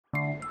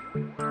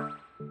This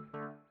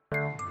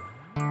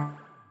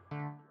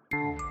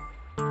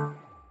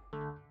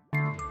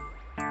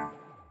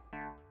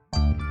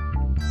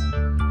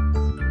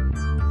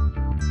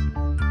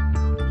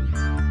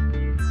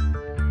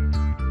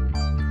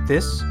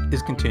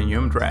is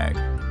Continuum Drag,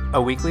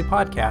 a weekly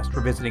podcast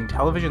revisiting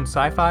television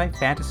sci-fi,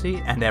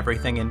 fantasy, and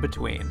everything in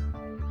between.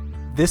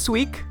 This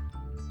week,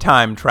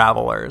 Time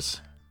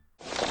Travelers.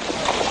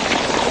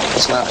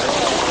 What's the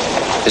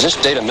matter? Is this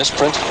date a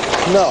misprint?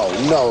 No,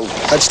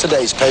 that's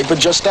today's paper,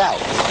 just out.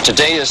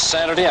 Today is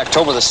Saturday,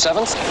 October the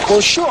 7th? Well,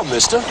 sure,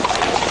 mister.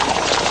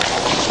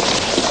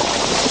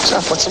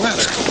 Seth, what's the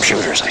matter?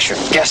 Computers, I should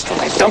have guessed when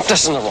they dumped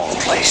us in the wrong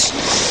place.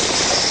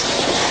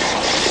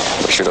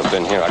 We should have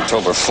been here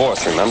October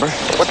 4th, remember?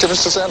 What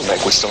difference does that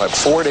make? We still have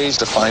 4 days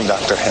to find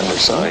Dr.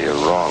 Henderson. Oh, you're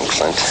wrong,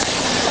 Clint.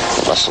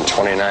 In less than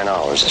 29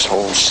 hours, this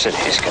whole city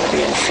is going to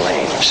be in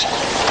flames.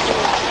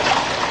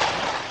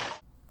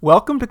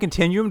 Welcome to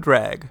Continuum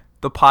Drag,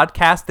 the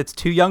podcast that's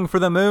too young for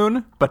the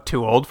moon, but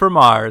too old for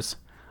Mars.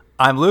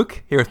 I'm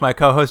Luke, here with my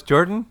co-host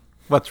Jordan.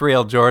 What's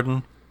real,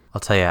 Jordan?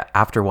 I'll tell you,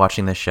 after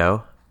watching this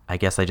show, I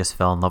guess I just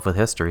fell in love with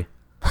history.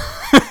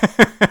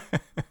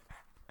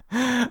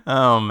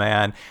 Oh,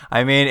 man.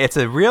 I mean, it's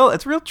a real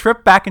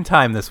trip back in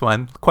time, this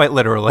one, quite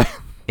literally.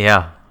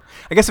 Yeah.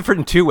 I guess it's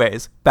in two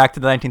ways. Back to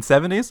the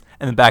 1970s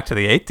and then back to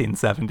the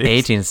 1870s.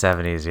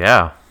 1870s,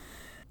 yeah.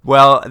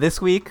 Well,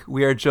 this week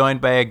we are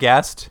joined by a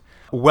guest.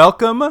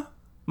 Welcome,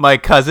 my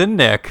cousin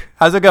Nick.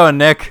 How's it going,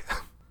 Nick?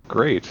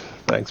 Great.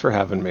 Thanks for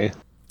having me.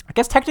 I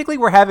guess technically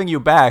we're having you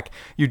back.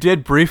 You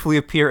did briefly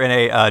appear in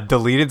a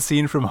deleted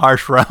scene from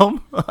Harsh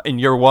Realm in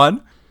year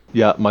one.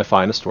 Yeah, my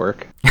finest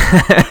work.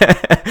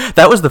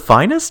 That was the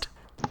finest?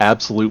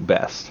 Absolute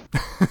best.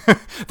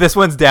 This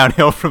one's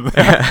downhill from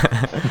there.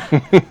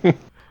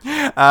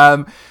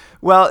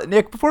 Well,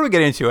 Nick, before we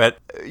get into it,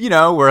 you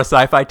know, we're a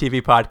sci-fi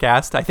TV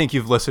podcast. I think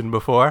you've listened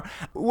before.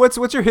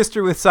 What's your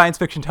history with science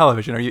fiction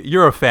television?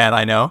 You're a fan,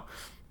 I know.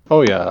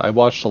 Oh yeah, I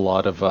watched a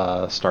lot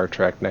of Star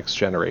Trek Next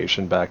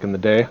Generation back in the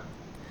day,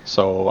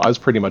 so I was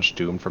pretty much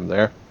doomed from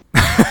there.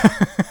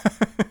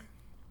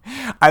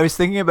 I was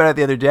thinking about it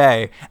the other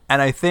day,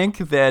 and I think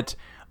that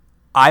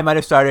I might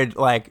have started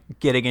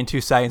getting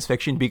into science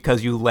fiction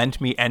because you lent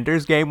me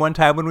Ender's Game one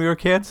time when we were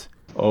kids.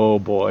 Oh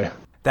boy.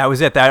 That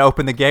was it. That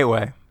opened the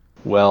gateway.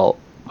 Well,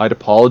 I'd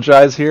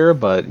apologize here,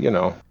 but you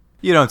know.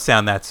 You don't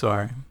sound that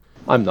sorry.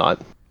 I'm not.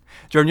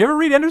 Jordan, you ever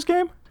read Ender's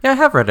Game? Yeah, I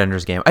have read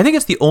Ender's Game. I think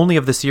it's the only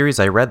of the series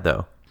I read,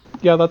 though.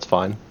 Yeah, that's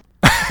fine.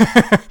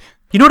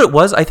 You know what it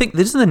was? I think,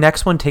 doesn't the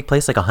next one take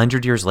place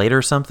 100 years later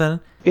or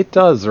something? It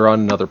does. They're on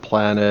another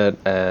planet,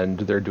 and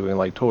they're doing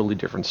totally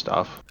different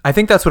stuff. I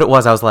think that's what it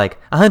was. I was like,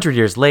 100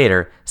 years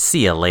later,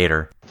 see ya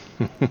later.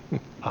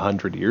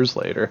 100 years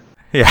later.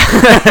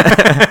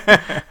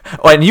 Yeah.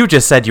 Oh, and you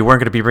just said you weren't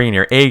going to be bringing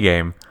your A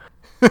game.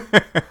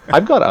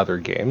 I've got other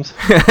games.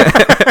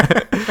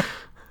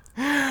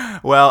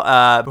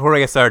 Well, before we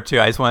get started,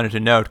 too, I just wanted to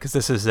note, because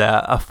this is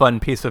a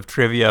fun piece of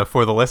trivia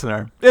for the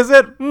listener. Is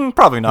it?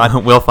 Probably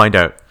not. We'll find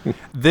out.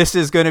 This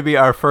is going to be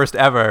our first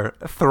ever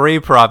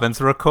 3-province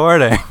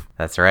recording.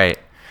 That's right.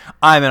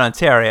 I'm in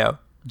Ontario.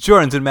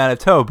 Jordan's in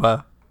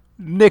Manitoba.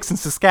 Nick's in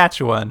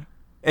Saskatchewan.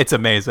 It's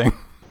amazing.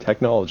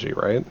 Technology,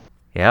 right?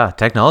 Yeah,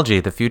 technology.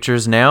 The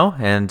future's now,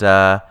 and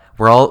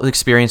we're all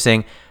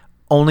experiencing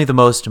only the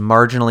most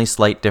marginally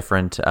slight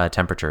different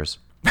temperatures.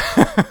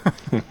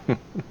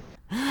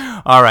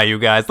 All right, you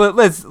guys,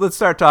 let's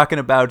start talking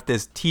about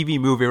this TV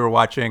movie we're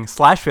watching,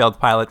 failed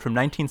pilot from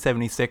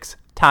 1976,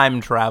 Time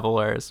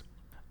Travelers.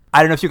 I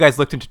don't know if you guys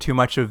looked into too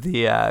much of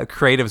the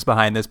creatives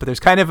behind this, but there's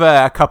kind of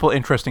a couple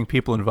interesting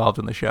people involved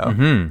in the show.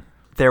 Mm-hmm.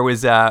 There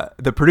was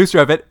the producer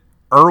of it,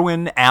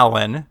 Irwin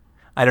Allen.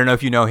 I don't know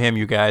if you know him,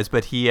 you guys,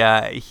 but he's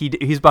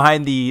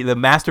behind the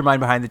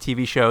mastermind behind the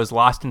TV shows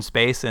Lost in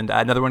Space and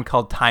another one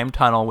called Time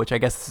Tunnel, which I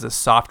guess is a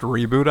soft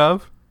reboot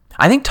of.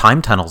 I think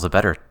Time Tunnel's a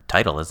better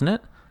title, isn't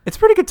it? It's a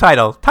pretty good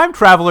title. Time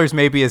Travelers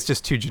maybe is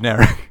just too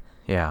generic.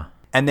 Yeah.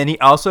 And then he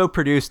also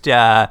produced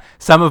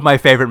some of my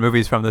favorite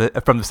movies from the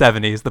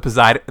 70s,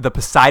 the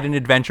Poseidon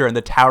Adventure and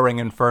the Towering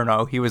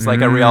Inferno. He was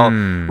like a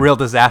real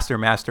disaster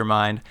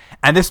mastermind.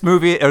 And this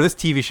movie, or this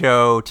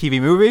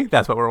TV movie,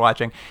 that's what we're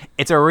watching.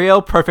 It's a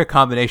real perfect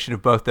combination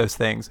of both those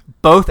things.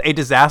 Both a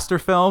disaster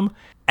film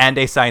and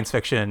a science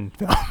fiction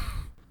film.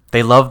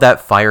 They love that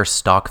fire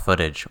stock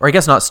footage. Or I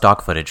guess not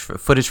stock footage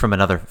from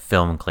another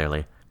film,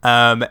 clearly.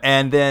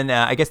 And then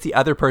I guess the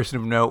other person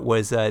of note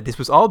was this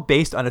was all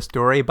based on a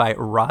story by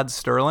Rod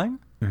Serling,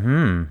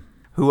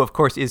 who, of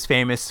course, is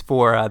famous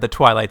for The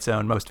Twilight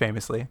Zone, most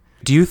famously.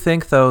 Do you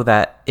think, though,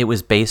 that it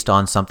was based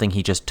on something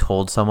he just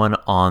told someone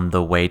on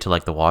the way to,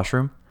 the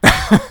washroom?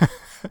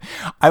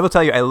 I will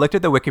tell you, I looked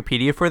at the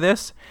Wikipedia for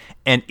this,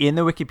 and in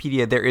the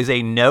Wikipedia, there is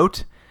a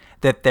note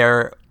that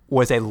there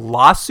was a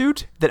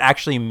lawsuit that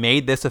actually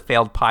made this a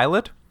failed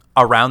pilot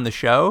around the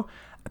show.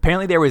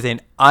 Apparently, there was an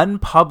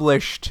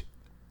unpublished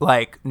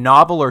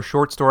novel or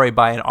short story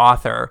by an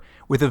author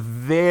with a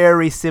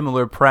very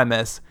similar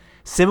premise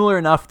similar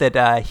enough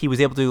that he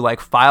was able to like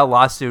file a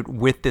lawsuit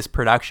with this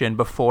production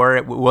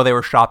while they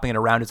were shopping it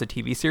around as a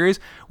TV series,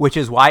 which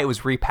is why it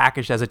was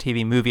repackaged as a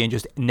TV movie and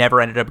just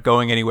never ended up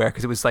going anywhere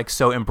because it was like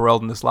so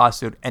embroiled in this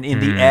lawsuit. And in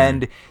the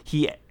end,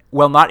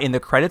 not in the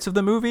credits of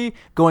the movie,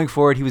 going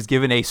forward, he was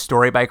given a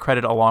story by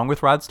credit along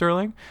with Rod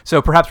Serling.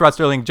 So perhaps Rod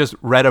Serling just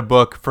read a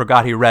book,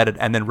 forgot he read it,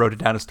 and then wrote it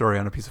down a story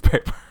on a piece of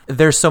paper.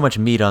 There's so much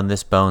meat on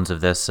this bones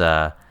of this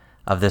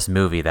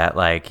movie that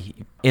like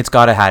it's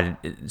got to had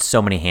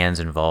so many hands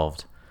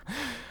involved.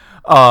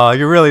 Oh,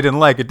 you really didn't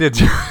like it, did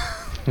you?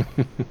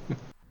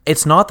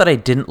 It's not that I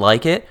didn't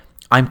like it.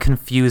 I'm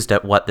confused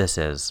at what this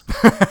is.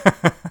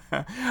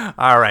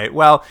 All right.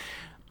 Well,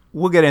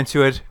 we'll get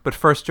into it. But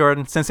first,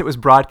 Jordan, since it was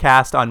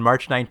broadcast on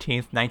March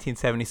 19th,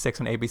 1976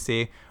 on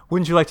ABC,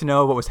 wouldn't you like to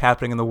know what was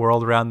happening in the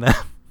world around then?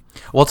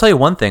 Well, I'll tell you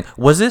one thing.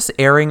 Was this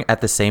airing at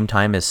the same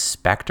time as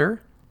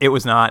Spectre? It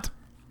was not.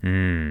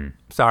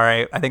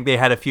 Sorry. I think they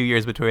had a few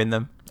years between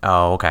them.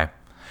 Oh, okay.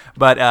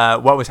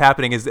 But what was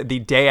happening is that the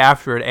day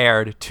after it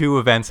aired, two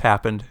events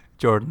happened,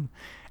 Jordan.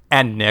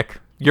 And Nick,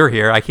 you're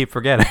here. I keep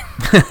forgetting.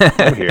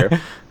 I'm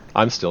here.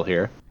 I'm still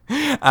here.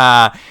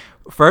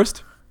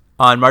 First,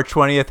 on March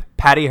 20th,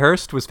 Patty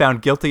Hearst was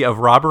found guilty of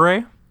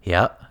robbery.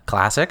 Yep.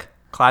 Classic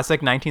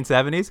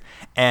 1970s.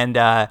 And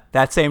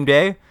that same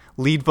day,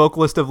 lead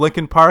vocalist of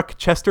Linkin Park,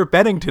 Chester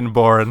Bennington,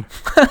 born.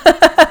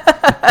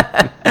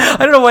 I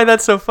don't know why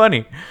that's so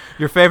funny.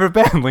 Your favorite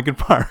band, Linkin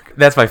Park.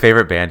 That's my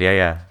favorite band.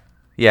 Yeah.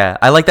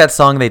 I like that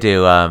song they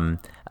do.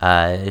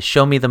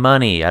 Show Me the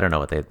Money. I don't know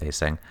what they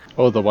sing.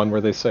 Oh, the one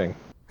where they sing.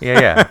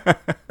 Yeah.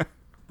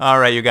 All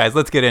right, you guys,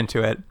 let's get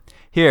into it.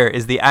 Here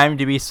is the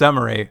IMDb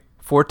summary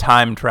for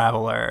Time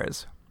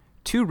Travelers.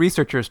 Two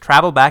researchers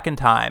travel back in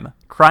time,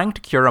 trying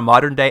to cure a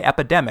modern-day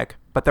epidemic,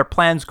 but their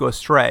plans go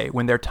astray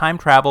when their time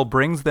travel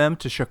brings them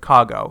to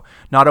Chicago,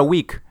 not a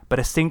week, but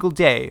a single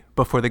day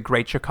before the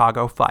Great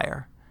Chicago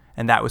Fire.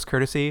 And that was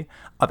courtesy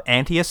of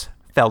Antius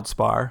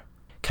Feldspar.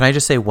 Can I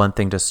just say one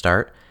thing to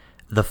start?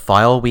 The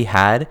file we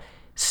had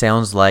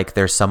sounds like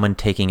there's someone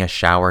taking a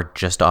shower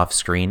just off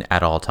screen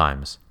at all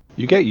times.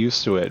 You get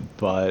used to it,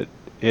 but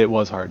it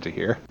was hard to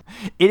hear.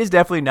 It is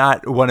definitely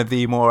not one of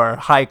the more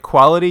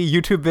high-quality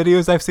YouTube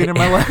videos I've seen in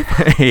my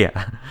life.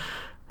 Yeah.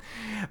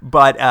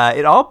 But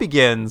it all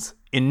begins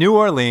in New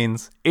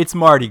Orleans. It's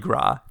Mardi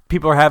Gras.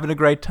 People are having a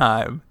great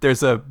time.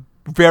 There's a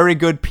very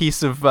good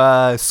piece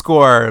of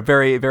score,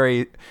 very,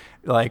 very,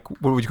 like,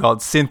 what would you call it,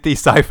 synthy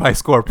sci-fi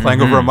score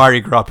playing over a Mardi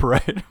Gras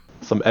parade.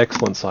 Some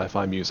excellent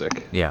sci-fi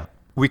music. Yeah.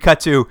 We cut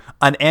to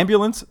an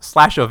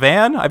ambulance/a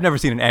van. I've never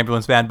seen an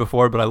ambulance van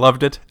before, but I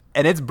loved it.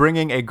 And it's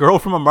bringing a girl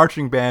from a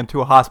marching band to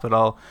a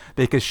hospital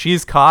because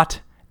she's caught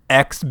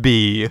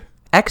XB.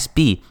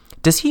 XB.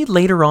 Does he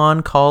later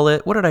on call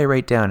it, what did I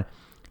write down?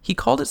 He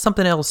called it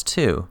something else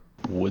too.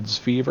 Woods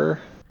fever?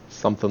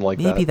 Something like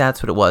that. Maybe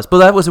that's what it was. But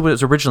that was what it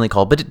was originally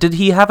called. But did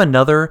he have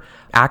another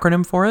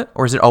acronym for it?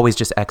 Or is it always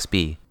just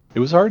XB? It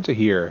was hard to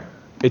hear.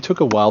 It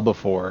took a while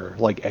before,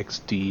 like,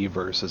 XD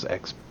versus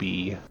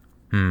XB.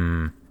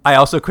 I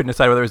also couldn't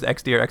decide whether it was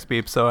XD or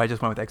XB, so I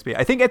just went with XB.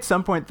 I think at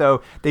some point,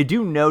 though, they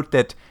do note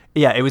that,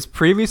 yeah, it was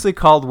previously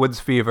called Woods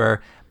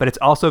Fever, but it's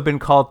also been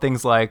called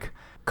things like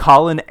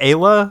Colin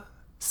Ayla,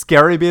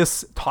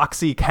 Scarabeus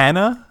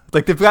toxicana.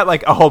 Like, they've got,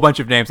 like, a whole bunch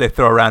of names they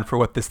throw around for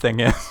what this thing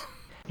is.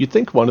 You'd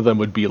think one of them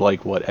would be,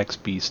 like, what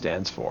XB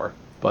stands for,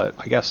 but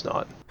I guess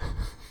not.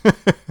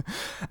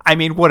 I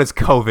mean, what does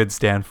COVID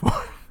stand for?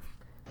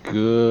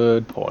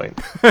 Good point.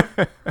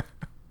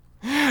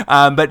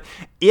 But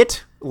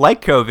it,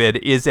 like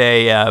COVID, is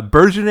a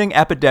burgeoning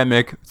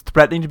epidemic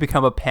threatening to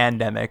become a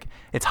pandemic.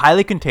 It's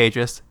highly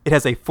contagious. It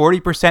has a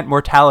 40%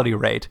 mortality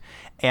rate.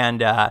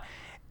 And a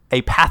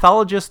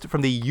pathologist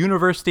from the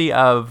University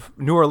of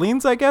New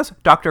Orleans, I guess,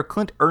 Dr.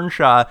 Clint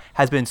Earnshaw,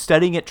 has been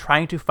studying it,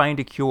 trying to find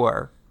a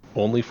cure.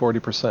 Only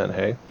 40%,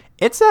 hey?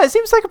 It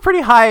seems like a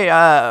pretty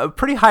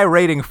high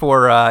rating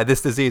for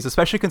this disease,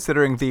 especially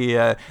considering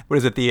the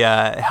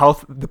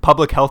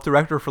public health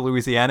director for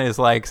Louisiana is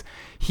like,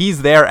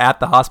 he's there at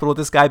the hospital with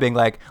this guy being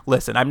like,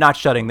 listen, I'm not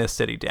shutting this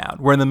city down.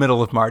 We're in the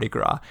middle of Mardi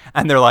Gras,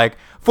 and they're like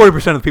 40%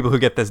 of the people who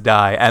get this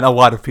die, and a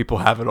lot of people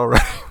have it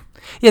already.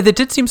 Yeah, that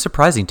did seem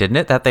surprising, didn't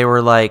it? That they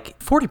were like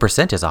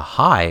 40% is a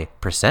high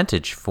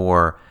percentage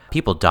for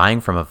people dying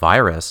from a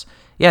virus.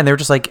 Yeah, and they were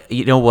just like,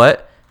 you know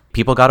what?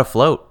 People got to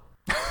float.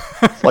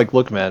 It's like,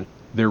 look, man,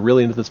 they're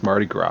really into this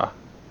Mardi Gras.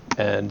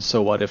 And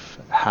so what if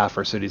half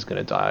our city's going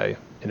to die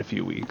in a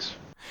few weeks?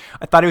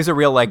 I thought he was a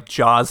real, like,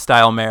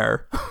 Jaws-style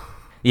mayor.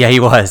 Yeah, he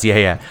was.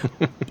 Yeah.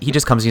 He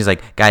just comes and he's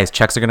like, guys,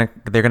 checks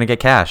they're gonna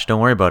get cash.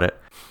 Don't worry about it.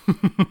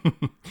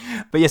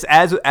 But yes,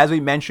 as we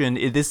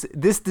mentioned,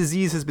 this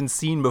disease has been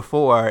seen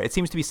before. It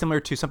seems to be similar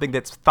to something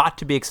that's thought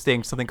to be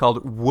extinct, something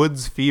called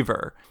Woods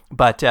fever.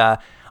 But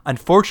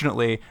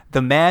unfortunately,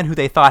 the man who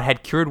they thought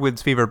had cured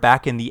Woods fever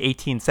back in the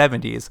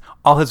 1870s,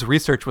 all his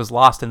research was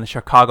lost in the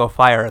Chicago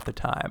fire at the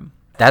time.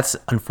 That's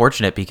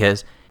unfortunate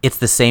because it's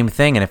the same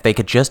thing, and if they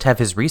could just have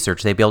his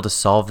research, they'd be able to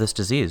solve this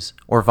disease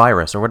or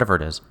virus or whatever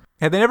it is.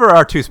 Yeah, they never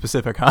are too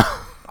specific, huh?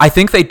 I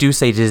think they do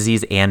say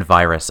disease and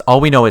virus.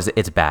 All we know is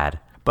it's bad.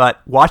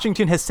 But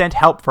Washington has sent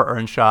help for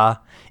Earnshaw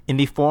in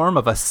the form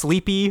of a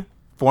sleepy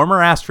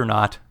former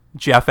astronaut,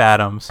 Jeff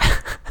Adams.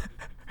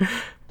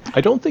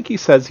 I don't think he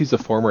says he's a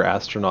former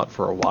astronaut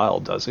for a while,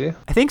 does he?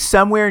 I think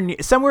somewhere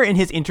in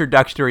his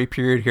introductory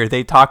period here,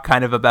 they talk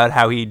kind of about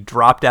how he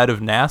dropped out of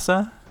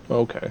NASA.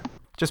 Okay.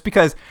 Just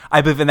because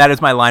I believe, and that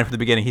is my line from the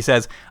beginning. He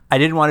says, I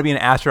didn't want to be an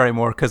astronaut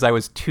anymore because I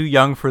was too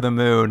young for the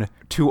moon,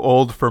 too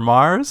old for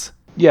Mars.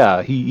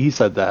 Yeah, he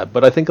said that,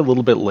 but I think a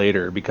little bit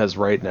later, because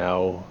right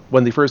now,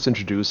 when they first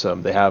introduce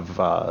him, they have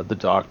the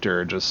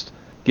Doctor just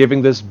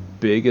giving this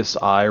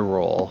biggest eye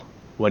roll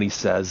when he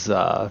says,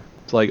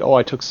 it's like, oh,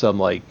 I took some,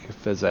 like,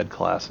 phys ed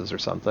classes or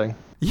something.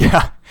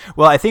 Yeah.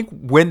 Well, I think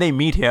when they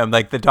meet him,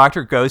 like, the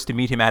Doctor goes to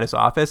meet him at his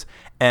office,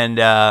 and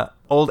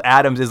old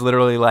Adams is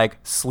literally, like,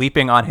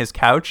 sleeping on his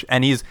couch,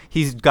 and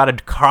he's got a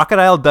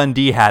Crocodile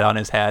Dundee hat on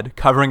his head,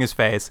 covering his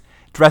face,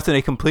 dressed in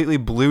a completely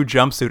blue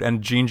jumpsuit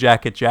and jean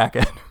jacket.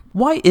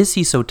 Why is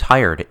he so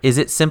tired? Is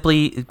it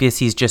simply because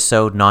he's just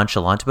so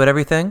nonchalant about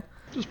everything?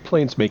 Just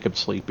planes make him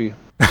sleepy.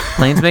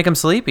 Planes make him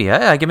sleepy.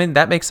 Yeah, I mean,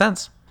 that makes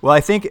sense. Well,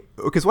 I think,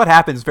 because what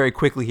happens very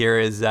quickly here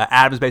is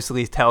Adams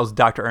basically tells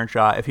Dr.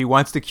 Earnshaw if he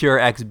wants to cure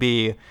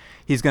XB,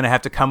 he's going to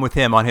have to come with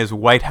him on his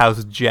White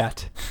House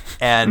jet.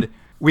 And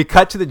we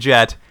cut to the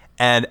jet,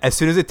 and as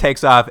soon as it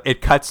takes off,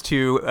 it cuts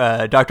to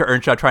Dr.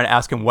 Earnshaw trying to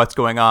ask him what's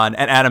going on,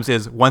 and Adams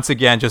is once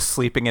again just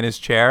sleeping in his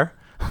chair.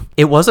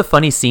 It was a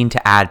funny scene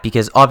to add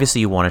because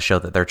obviously you want to show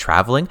that they're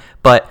traveling,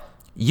 but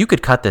you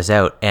could cut this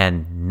out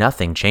and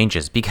nothing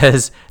changes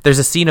because there's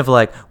a scene of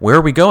like, where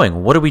are we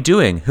going? What are we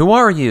doing? Who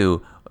are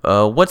you?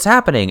 What's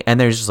happening?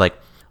 And there's just like,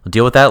 we'll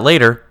deal with that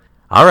later.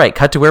 All right,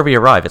 cut to where we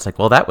arrive. It's like,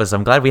 well,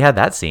 I'm glad we had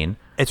that scene.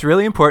 It's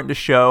really important to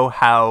show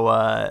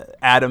how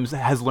Adams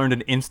has learned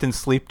an instant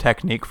sleep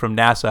technique from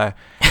NASA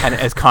and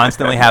is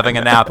constantly having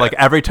a nap. Like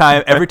every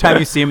time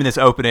you see him in this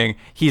opening,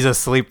 he's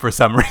asleep for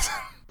some reason.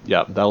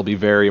 Yeah, that'll be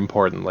very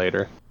important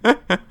later.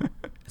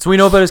 So we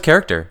know about his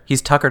character. He's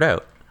tuckered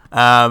out.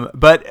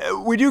 But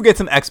we do get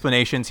some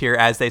explanations here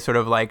as they sort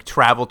of like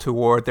travel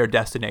toward their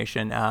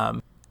destination.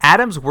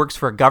 Adams works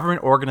for a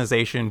government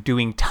organization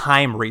doing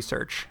time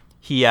research.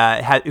 He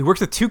works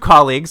with two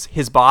colleagues,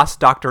 his boss,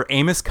 Dr.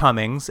 Amos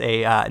Cummings,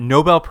 a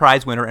Nobel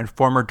Prize winner and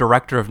former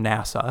director of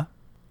NASA,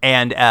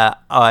 and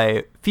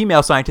a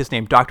female scientist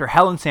named Dr.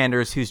 Helen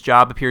Sanders, whose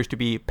job appears to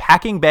be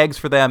packing bags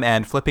for them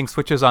and flipping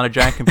switches on a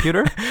giant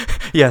computer.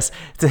 Yes.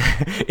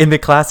 In the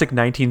classic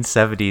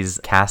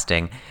 1970s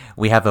casting,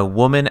 we have a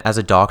woman as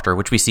a doctor,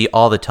 which we see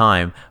all the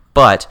time,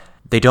 but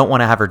they don't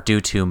want to have her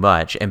do too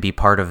much and be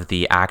part of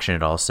the action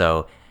at all.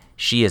 So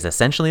she is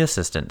essentially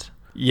assistant.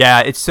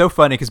 Yeah, it's so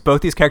funny because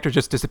both these characters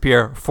just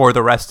disappear for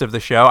the rest of the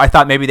show. I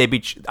thought maybe they'd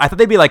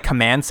be like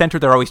command center.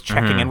 They're always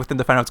checking in with them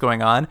to find out what's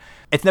going on.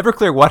 It's never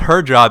clear what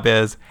her job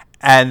is,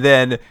 and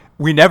then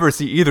we never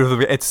see either of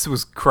them. It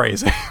was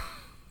crazy.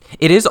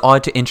 It is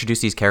odd to introduce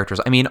these characters.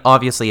 I mean,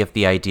 obviously, if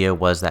the idea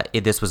was that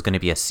this was going to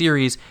be a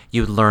series,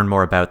 you'd learn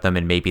more about them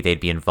and maybe they'd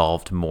be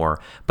involved more.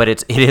 But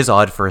it is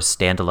odd for a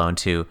standalone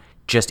to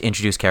just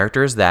introduce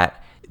characters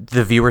that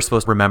the viewer's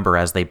supposed to remember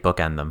as they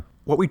bookend them.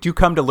 What we do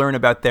come to learn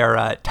about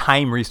their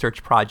time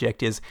research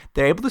project is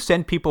they're able to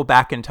send people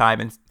back in time.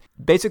 And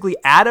basically,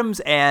 Adams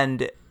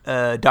and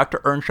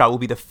Dr. Earnshaw will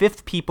be the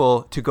fifth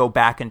people to go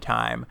back in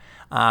time.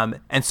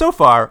 And so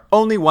far,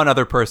 only one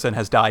other person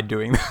has died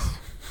doing this.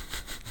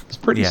 It's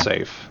pretty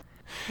safe.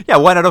 Yeah,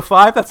 1 out of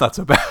 5, that's not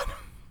so bad.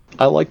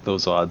 I like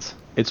those odds.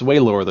 It's way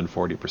lower than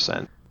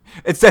 40%.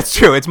 That's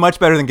true. It's much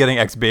better than getting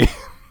XB.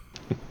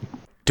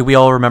 Do we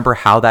all remember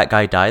how that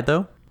guy died,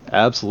 though?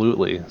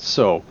 Absolutely.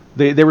 So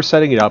they were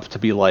setting it up to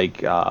be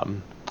like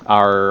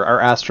our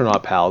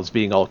astronaut pals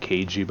being all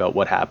cagey about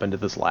what happened to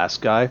this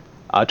last guy.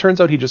 Turns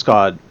out he just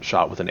got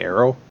shot with an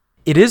arrow.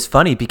 It is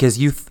funny because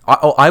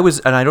I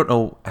was, and I don't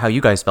know how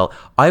you guys felt,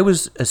 I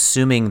was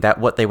assuming that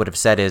what they would have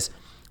said is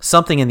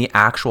something in the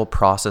actual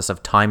process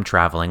of time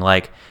traveling,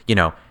 like,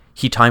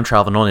 he time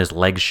traveled and only his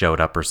legs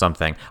showed up or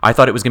something. I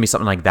thought it was going to be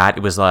something like that.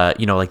 It was, like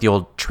the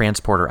old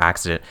transporter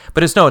accident.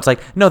 But it's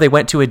no, they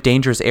went to a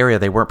dangerous area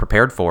they weren't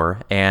prepared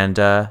for, and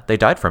they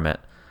died from it.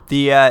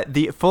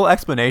 The full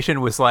explanation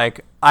was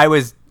like, I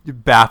was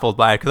baffled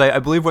by it, because I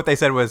believe what they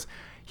said was,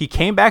 he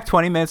came back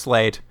 20 minutes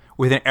late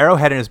with an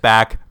arrowhead in his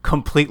back,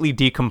 completely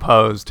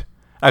decomposed.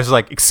 I was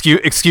like,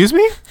 excuse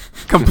me?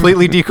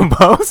 Completely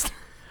decomposed?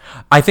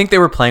 I think they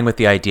were playing with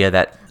the idea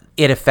that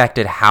it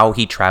affected how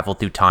he traveled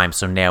through time,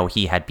 so now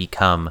he had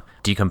become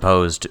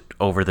decomposed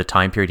over the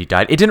time period he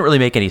died. It didn't really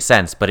make any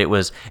sense, but it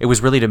was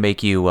really to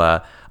make you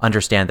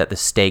understand that the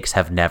stakes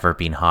have never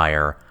been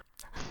higher.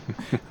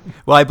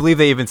 Well, I believe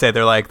they even say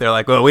they're like,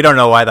 well, we don't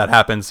know why that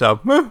happened, so.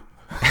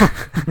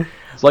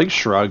 It's like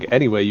shrug.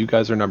 Anyway, you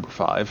guys are number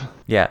 5.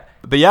 Yeah.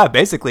 But yeah,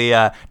 basically,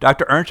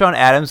 Dr. Earnshaw and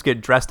Adams get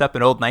dressed up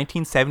in old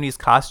 1970s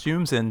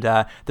costumes, and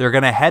they're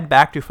going to head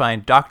back to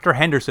find Dr.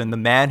 Henderson, the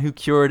man who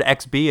cured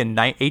XB in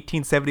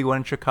 1871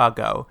 in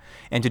Chicago.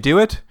 And to do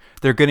it,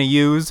 they're going to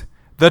use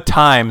the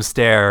time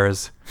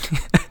stairs.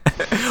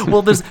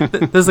 Well,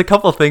 there's a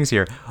couple of things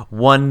here.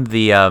 One,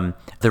 the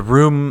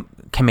room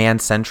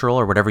command central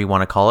or whatever you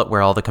want to call it,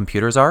 where all the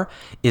computers are,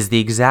 is the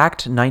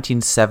exact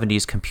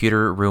 1970s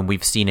computer room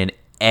we've seen in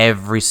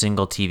every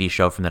single TV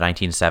show from the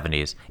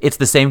 1970s. It's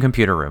the same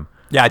computer room.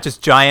 Yeah,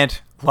 just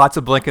giant, lots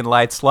of blinking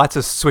lights, lots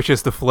of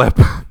switches to flip.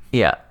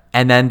 Yeah.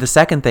 And then the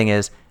second thing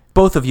is,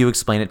 both of you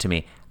explain it to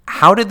me.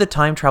 How did the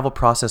time travel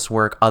process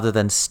work other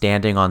than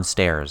standing on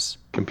stairs?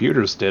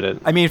 Computers did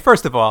it. I mean,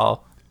 first of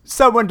all,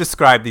 someone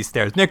describe these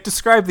stairs. Nick,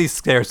 describe these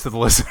stairs to the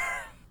listener.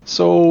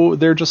 So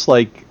they're just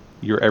like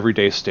your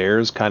everyday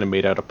stairs, kind of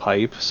made out of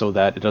pipe so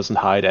that it doesn't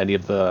hide any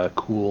of the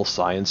cool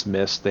science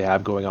mist they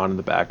have going on in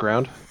the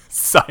background.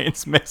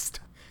 Science mist.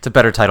 It's a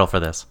better title for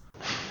this.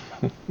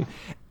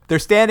 They're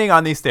standing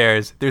on these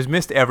stairs. There's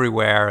mist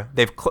everywhere.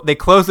 They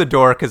close the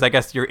door because I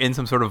guess you're in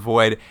some sort of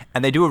void,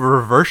 and they do a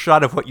reverse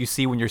shot of what you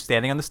see when you're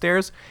standing on the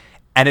stairs,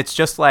 and it's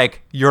just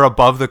like you're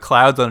above the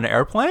clouds on an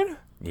airplane.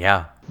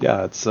 Yeah.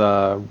 Yeah, it's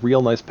a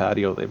real nice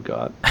patio they've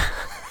got.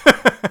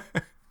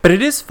 But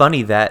it is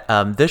funny that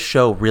this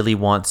show really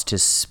wants to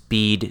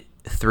speed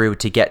through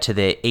to get to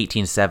the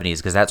 1870s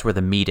because that's where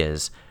the meat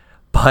is.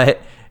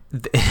 But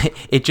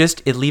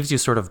it leaves you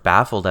sort of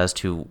baffled as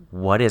to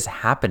what is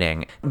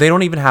happening. They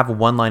don't even have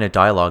one line of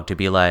dialogue to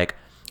be like,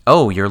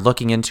 oh, you're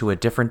looking into a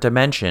different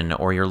dimension,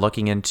 or you're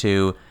looking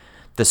into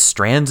the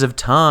strands of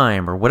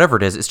time, or whatever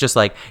it is. It's just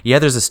like, yeah,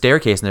 there's a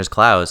staircase and there's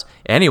clouds.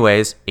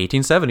 Anyways,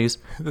 1870s.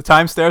 The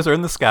time stairs are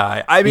in the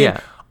sky. I mean,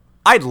 Yeah.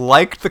 I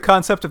liked the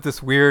concept of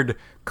this weird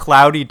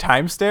cloudy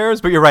time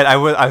stairs, but you're right. I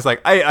was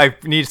like, I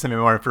need some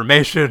more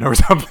information or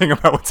something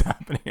about what's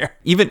happening here.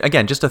 Even,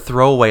 again, just a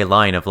throwaway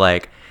line of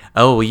like,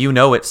 oh, you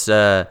know, it's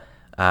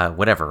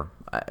whatever.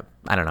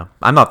 I don't know.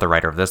 I'm not the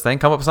writer of this thing.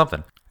 Come up with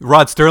something.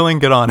 Rod Sterling,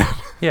 get on it.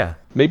 Yeah.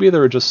 Maybe they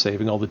were just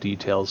saving all the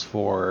details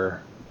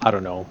for, I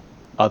don't know,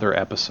 other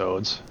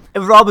episodes. It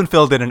would all been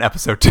filled in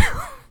episode 2.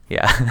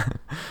 Yeah.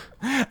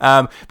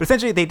 But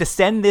essentially, they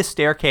descend this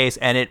staircase,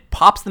 and it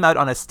pops them out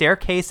on a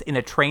staircase in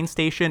a train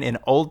station in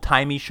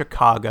old-timey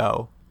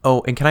Chicago.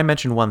 Oh, and can I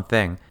mention one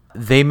thing?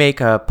 They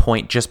make a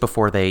point just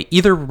before they,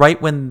 either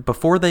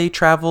before they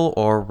travel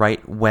or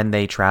right when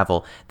they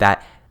travel,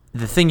 that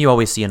the thing you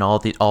always see in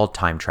all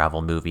time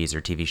travel movies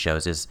or TV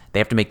shows is they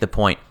have to make the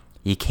point,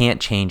 you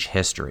can't change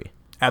history.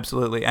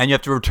 Absolutely. And you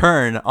have to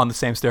return on the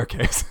same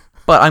staircase.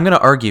 But I'm going to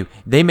argue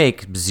they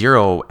make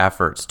zero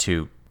efforts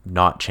to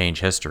not change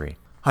history.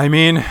 I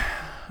mean,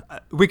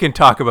 we can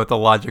talk about the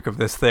logic of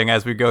this thing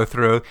as we go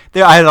through.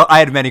 I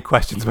had many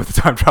questions about the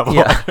time travel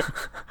logic.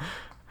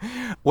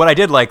 What I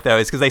did like, though,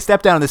 is because they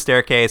step down the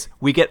staircase,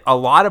 we get a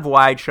lot of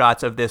wide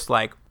shots of this,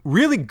 like,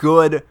 really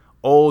good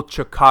old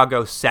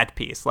Chicago set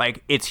piece.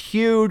 Like, it's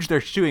huge.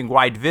 They're shooting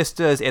wide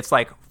vistas. It's,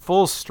 like,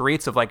 full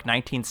streets of, like,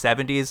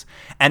 1970s.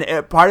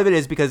 And part of it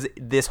is because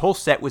this whole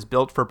set was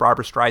built for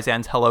Barbra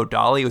Streisand's Hello,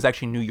 Dolly. It was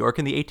actually New York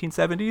in the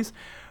 1870s.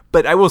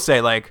 But I will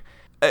say, like,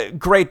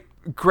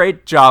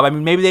 great job. I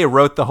mean, maybe they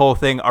wrote the whole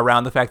thing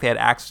around the fact they had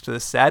access to the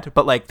set,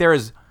 but, like,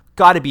 there's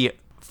got to be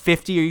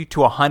 50 to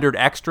 100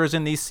 extras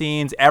in these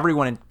scenes,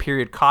 everyone in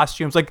period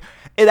costumes. Like,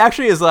 it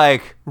actually is,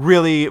 like,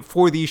 really,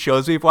 for these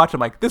shows we've watched, I'm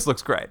like, this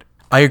looks great.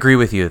 I agree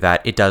with you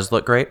that it does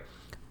look great,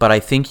 but I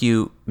think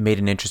you made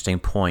an interesting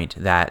point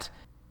that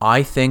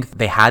I think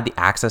they had the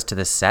access to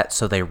the set,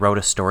 so they wrote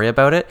a story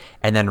about it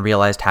and then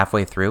realized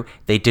halfway through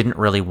they didn't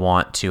really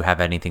want to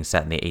have anything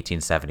set in the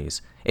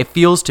 1870s. It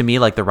feels to me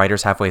like the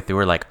writers halfway through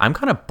are like, I'm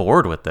kind of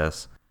bored with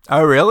this.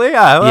 Oh, really?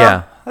 Well,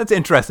 yeah. That's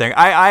interesting.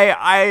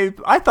 I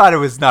thought it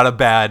was not a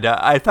bad...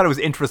 I thought it was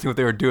interesting what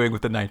they were doing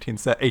with the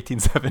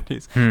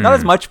 1870s. Not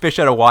as much fish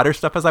out of water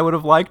stuff as I would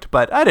have liked,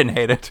 but I didn't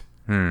hate it.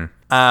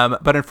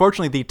 But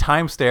unfortunately, the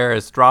time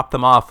stairs dropped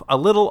them off a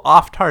little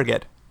off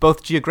target,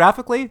 both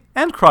geographically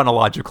and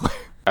chronologically.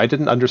 I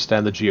didn't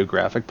understand the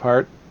geographic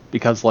part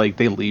because, like,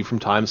 they leave from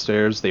time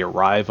stairs, they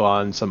arrive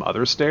on some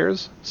other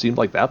stairs. Seemed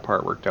like that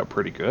part worked out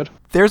pretty good.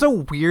 There's a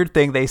weird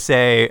thing they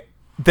say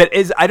that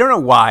is, I don't know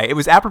why. It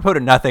was apropos to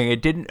nothing.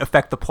 It didn't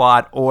affect the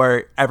plot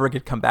or ever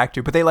get come back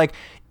to. But they, like,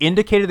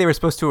 indicated they were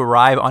supposed to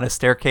arrive on a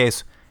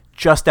staircase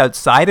just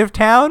outside of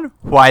town.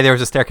 Why there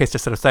was a staircase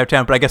just outside of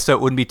town, but I guess so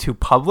it wouldn't be too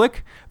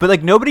public. But,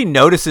 like, nobody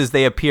notices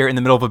they appear in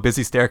the middle of a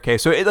busy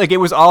staircase. So, it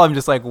was all, I'm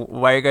just like,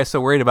 why are you guys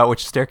so worried about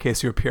which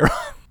staircase you appear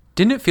on?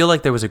 Didn't it feel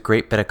like there was a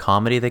great bit of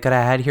comedy they could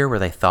have had here where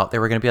they thought they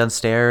were going to be on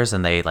stairs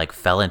and they, like,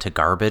 fell into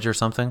garbage or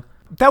something?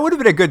 That would have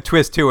been a good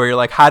twist, too, where you're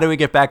like, how do we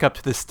get back up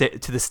to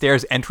the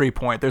stairs entry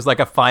point? There's, like,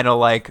 a final,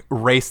 like,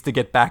 race to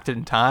get back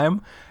in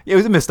time. It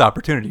was a missed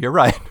opportunity. You're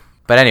right.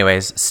 But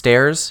anyways,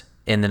 stairs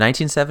in the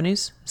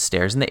 1970s,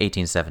 stairs in the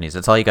 1870s.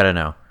 That's all you got to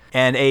know.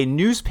 And a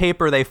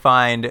newspaper they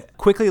find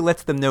quickly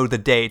lets them know the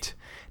date.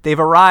 They've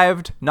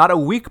arrived not a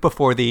week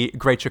before the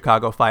Great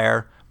Chicago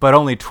Fire, but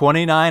only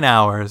 29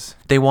 hours.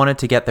 They wanted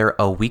to get there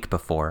a week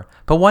before,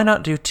 but why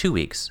not do 2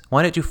 weeks?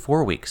 Why not do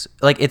 4 weeks?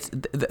 Like,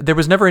 there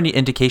was never any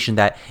indication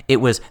that it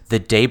was the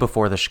day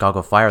before the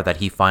Chicago Fire that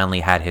he finally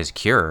had his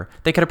cure.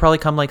 They could have probably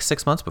come like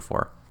 6 months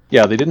before.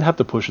 Yeah, they didn't have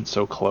to push it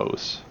so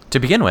close. To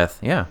begin with,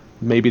 yeah.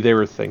 Maybe they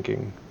were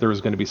thinking there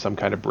was going to be some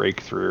kind of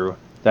breakthrough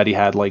that he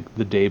had, like,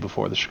 the day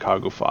before the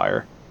Chicago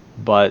Fire,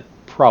 but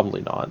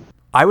probably not.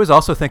 I was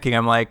also thinking,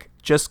 I'm like,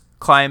 just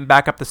climb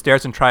back up the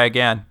stairs and try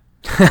again.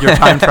 You're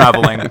time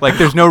traveling. Like,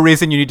 there's no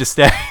reason you need to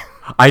stay.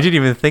 I didn't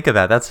even think of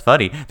that. That's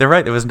funny. They're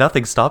right. There was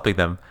nothing stopping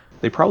them.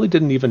 They probably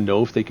didn't even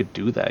know if they could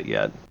do that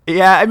yet.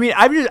 Yeah, I mean,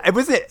 I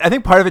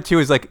think part of it too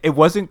is like it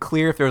wasn't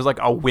clear if there was like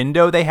a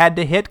window they had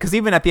to hit, because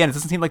even at the end, it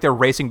doesn't seem like they're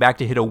racing back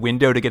to hit a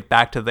window to get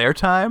back to their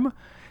time.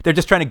 They're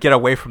just trying to get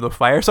away from the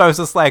fire. So I was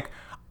just like,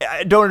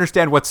 I don't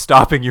understand what's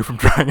stopping you from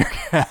trying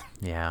again.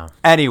 Yeah.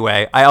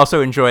 Anyway, I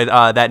also enjoyed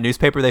that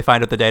newspaper they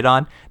find out the date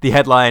on. The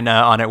headline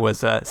on it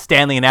was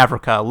Stanley in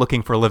Africa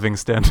looking for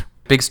Livingston.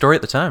 Big story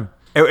at the time.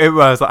 It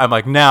was. I'm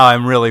like, now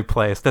I'm really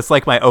placed. That's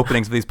like my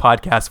openings of these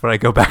podcasts when I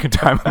go back in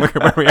time and look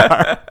at where we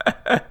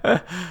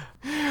are.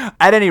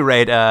 At any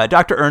rate,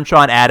 Dr.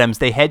 Earnshaw and Adams,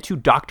 they head to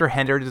Dr.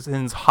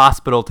 Henderson's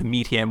hospital to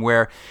meet him,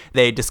 where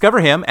they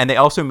discover him, and they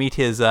also meet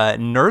his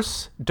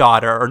nurse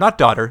daughter, or not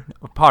daughter,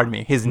 pardon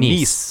me, his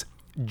niece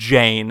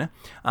Jane.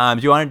 Do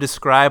you want to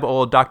describe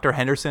old Dr.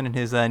 Henderson and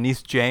his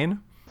niece Jane?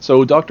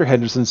 So Dr.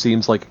 Henderson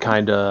seems like a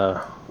kind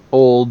of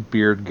old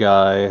beard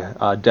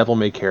guy,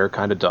 devil-may-care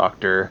kind of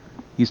doctor.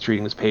 He's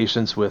treating his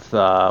patients with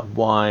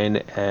wine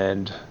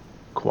and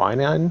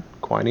quinine.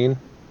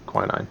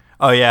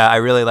 Oh yeah, I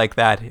really like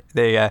that.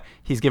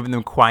 He's giving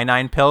them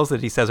quinine pills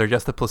that he says are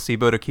just a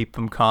placebo to keep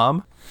them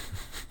calm.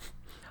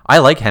 I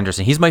like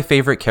Henderson. He's my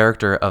favorite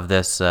character of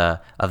this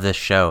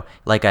show.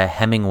 Like a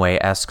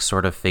Hemingway-esque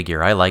sort of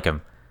figure. I like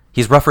him.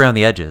 He's rough around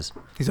the edges.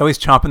 He's always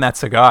chomping that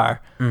cigar.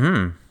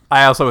 Mm-hmm.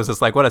 I also was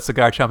just like, what a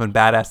cigar chomping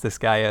badass this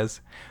guy is.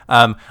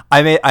 I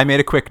made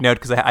a quick note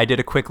because I did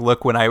a quick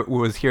look when I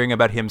was hearing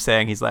about him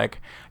saying, he's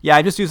like, yeah,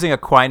 I'm just using a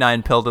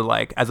quinine pill to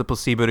like as a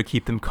placebo to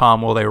keep them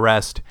calm while they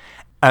rest.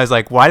 I was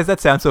like, why does that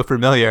sound so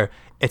familiar?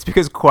 It's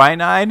because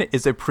quinine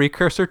is a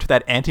precursor to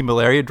that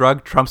anti-malaria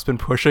drug Trump's been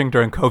pushing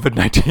during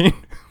COVID-19.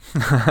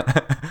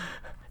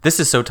 This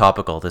is so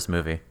topical, this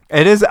movie.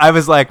 It is. I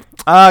was like,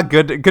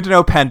 good to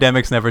know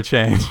pandemics never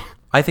change.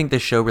 I think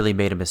this show really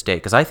made a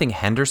mistake because I think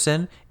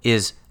Henderson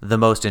is the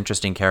most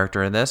interesting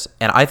character in this,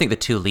 and I think the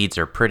two leads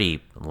are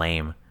pretty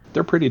lame.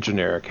 They're pretty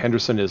generic.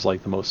 Henderson is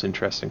like the most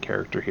interesting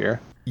character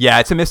here. Yeah,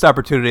 it's a missed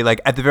opportunity.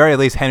 Like, at the very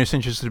least,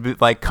 Henderson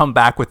should like come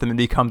back with them and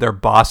become their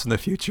boss in the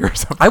future or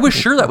something. I was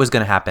sure that was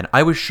going to happen.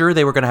 I was sure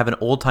they were going to have an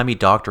old-timey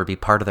doctor be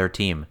part of their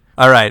team.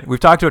 All right, we've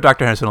talked about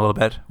Dr. Henderson a little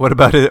bit. What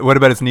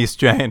about his niece,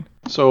 Jane?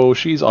 So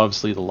she's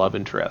obviously the love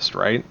interest,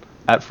 right?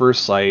 At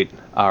first sight,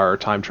 our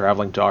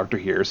time-traveling doctor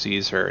here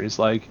sees her, and he's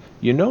like,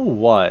 you know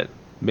what?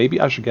 Maybe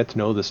I should get to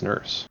know this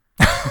nurse.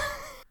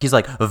 He's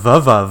like,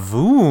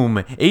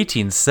 va-va-voom,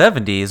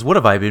 1870s, what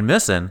have I been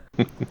missing?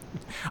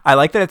 I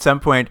like that at some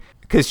point,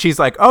 because she's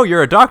like, oh,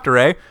 you're a doctor,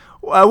 eh?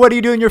 What do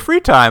you do in your free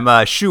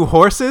time? Shoe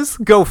horses?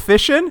 Go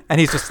fishing? And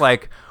he's just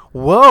like,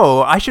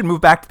 whoa, I should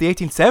move back to the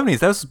 1870s.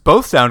 Those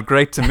both sound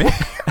great to me.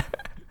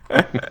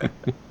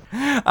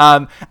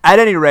 At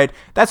any rate,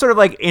 that sort of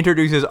like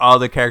introduces all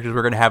the characters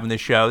we're going to have in the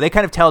show. They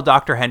kind of tell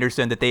Dr.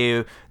 Henderson that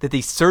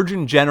the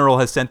Surgeon General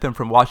has sent them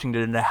from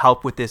Washington to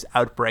help with this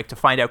outbreak to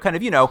find out kind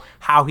of,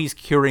 how he's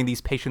curing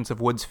these patients of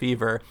Woods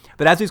fever.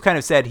 But as we've kind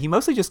of said, he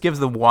mostly just gives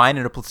them wine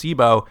and a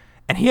placebo,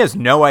 and he has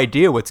no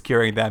idea what's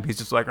curing them. He's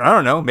just like, I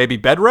don't know, maybe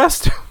bed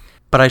rest?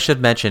 But I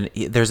should mention,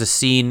 there's a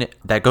scene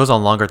that goes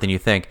on longer than you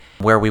think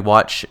where we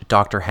watch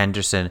Dr.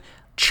 Henderson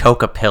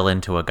choke a pill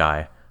into a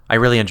guy. I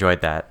really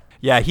enjoyed that.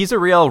 Yeah, he's a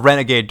real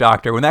renegade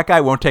doctor. When that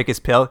guy won't take his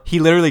pill, he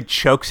literally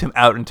chokes him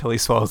out until he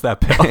swallows that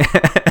pill.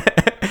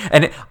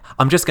 And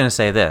I'm just going to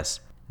say this.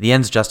 The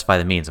ends justify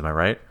the means, am I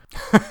right?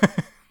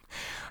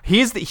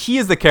 He is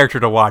the character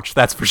to watch,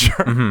 that's for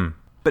sure. Mm-hmm.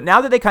 But now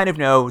that they kind of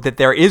know that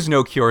there is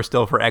no cure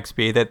still for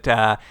XP,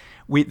 that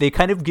they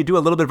kind of do a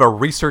little bit of a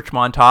research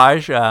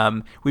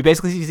montage. We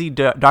basically see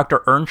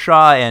Dr.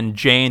 Earnshaw and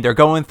Jane. They're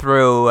going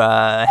through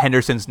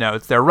Henderson's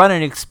notes. They're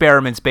running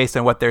experiments based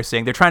on what they're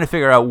seeing. They're trying to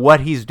figure out what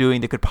he's doing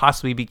that could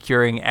possibly be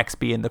curing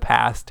XP in the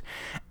past.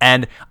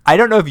 And I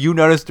don't know if you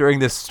noticed during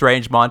this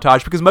strange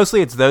montage, because mostly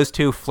it's those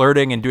two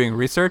flirting and doing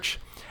research.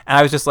 And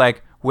I was just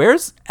like,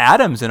 where's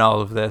Adams in all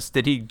of this?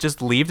 Did he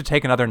just leave to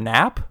take another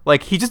nap?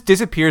 Like, he just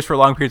disappears for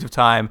long periods of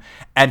time.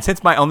 And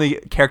since my only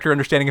character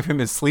understanding of him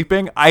is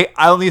sleeping, I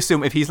only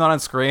assume if he's not on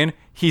screen,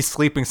 he's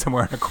sleeping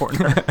somewhere in a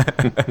corner.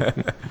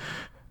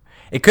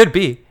 It could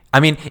be. I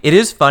mean, it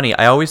is funny.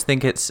 I always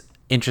think it's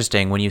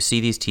interesting when you see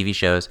these TV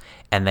shows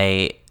and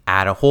they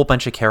add a whole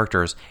bunch of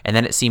characters, and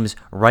then it seems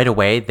right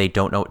away they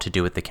don't know what to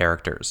do with the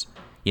characters.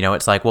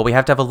 It's like, well, we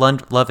have to have a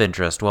love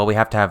interest. Well, we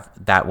have to have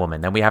that woman.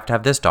 Then we have to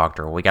have this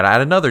doctor. Well, we got to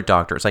add another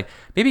doctor. It's like,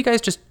 maybe you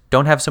guys just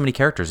don't have so many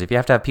characters if you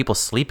have to have people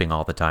sleeping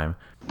all the time.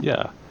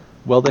 Yeah.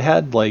 Well, they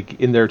had, like,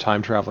 in their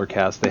time traveler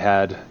cast, you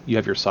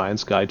have your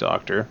science guy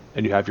doctor,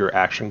 and you have your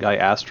action guy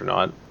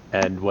astronaut.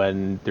 And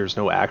when there's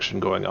no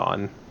action going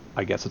on,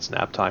 I guess it's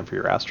nap time for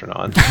your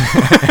astronaut.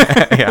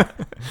 Yeah.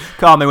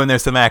 Call me when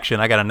there's some action.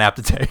 I got a nap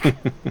to take.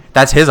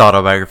 That's his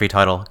autobiography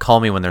title. Call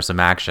me when there's some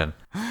action.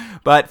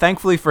 But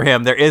thankfully for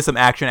him, there is some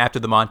action after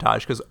the montage,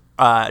 because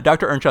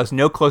Dr. Earnshaw is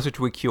no closer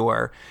to a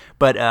cure,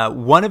 but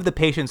one of the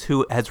patients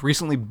who has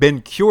recently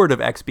been cured of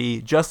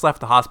XB just left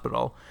the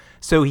hospital.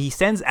 So he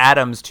sends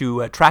Adams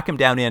to track him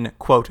down in,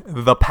 quote,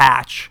 the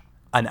Patch,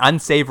 an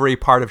unsavory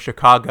part of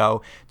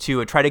Chicago,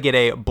 to try to get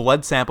a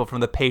blood sample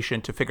from the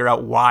patient to figure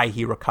out why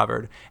he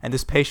recovered. And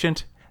this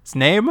patient's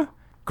name?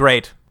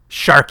 Great.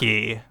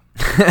 Sharky.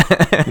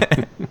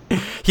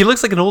 He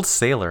looks like an old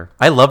sailor.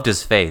 I loved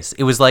his face.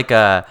 It was like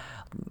a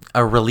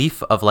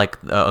relief of like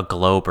a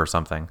globe or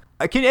something.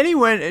 Can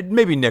anyone,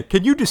 maybe Nick,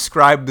 can you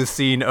describe the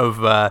scene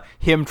of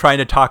him trying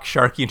to talk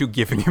Sharky into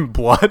giving him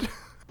blood?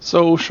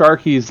 So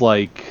Sharky's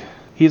like,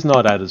 he's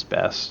not at his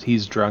best.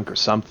 He's drunk or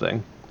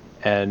something.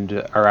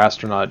 And our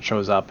astronaut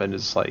shows up and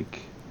is like,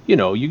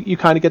 you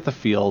kind of get the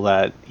feel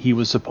that he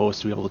was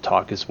supposed to be able to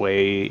talk his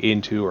way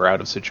into or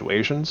out of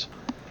situations.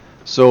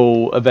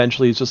 So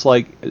eventually he's just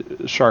like,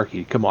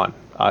 Sharky, come on.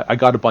 I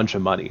got a bunch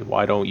of money.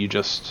 Why don't you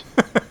just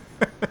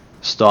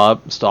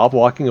stop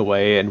walking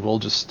away and we'll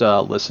just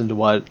listen to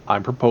what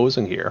I'm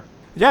proposing here.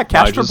 Yeah,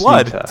 cash for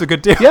blood. It's a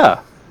good deal.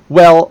 Yeah.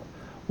 Well,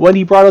 when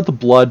he brought out the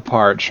blood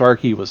part,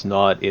 Sharky was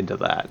not into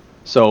that.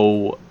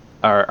 So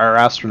our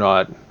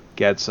astronaut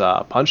gets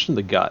punched in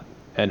the gut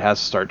and has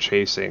to start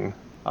chasing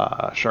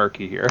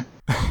Sharky here.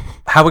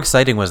 How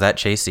exciting was that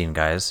chase scene,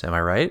 guys? Am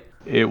I right?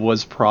 It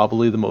was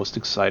probably the most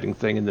exciting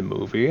thing in the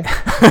movie.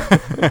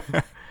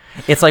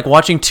 It's like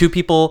watching two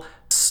people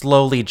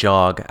slowly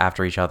jog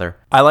after each other.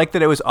 I like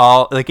that it was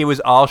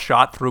all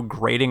shot through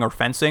grating or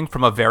fencing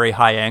from a very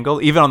high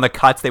angle. Even on the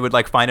cuts, they would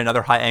like find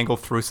another high angle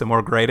through some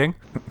more grating.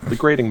 The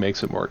grating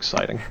makes it more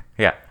exciting.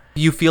 Yeah.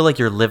 You feel like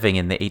you're living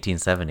in the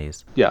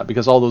 1870s. Yeah,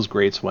 because all those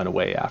grates went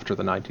away after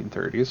the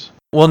 1930s.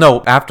 Well,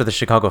 no, after the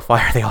Chicago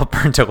fire, they all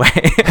burnt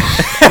away.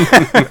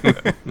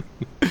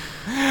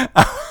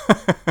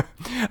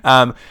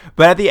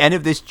 But at the end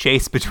of this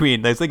chase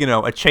there's like,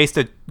 a chase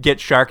to get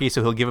Sharky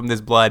so he'll give him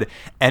this blood.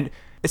 And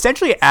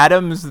essentially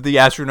Adams, the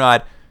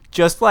astronaut,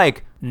 just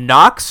like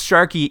knocks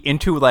Sharky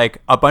into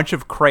like a bunch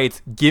of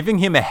crates, giving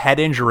him a head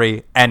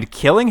injury and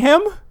killing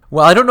him.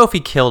 Well, I don't know if he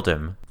killed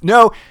him.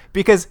 No,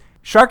 because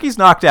Sharky's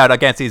knocked out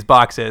against these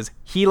boxes.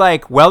 He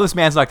this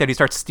man's knocked out, he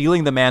starts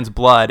stealing the man's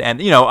blood.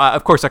 And,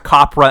 of course, a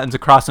cop runs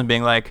across him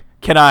being like,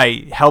 can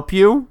I help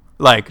you?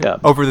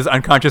 Over this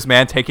unconscious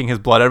man taking his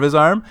blood out of his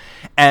arm.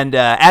 And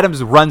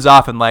Adams runs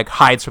off and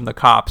hides from the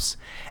cops.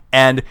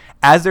 And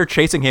as they're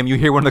chasing him, you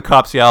hear one of the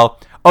cops yell,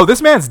 "Oh,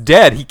 this man's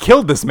dead. He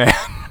killed this man."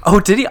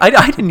 Oh, did he?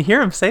 I didn't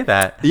hear him say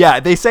that.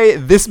 Yeah, they say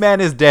this man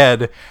is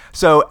dead.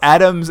 So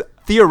Adams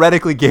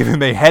theoretically gave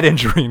him a head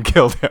injury and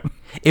killed him.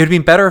 It would have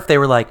been better if they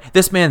were like,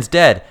 this man's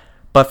dead,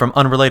 but from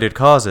unrelated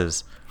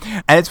causes.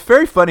 And it's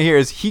very funny here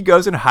is he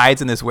goes and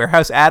hides in this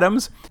warehouse,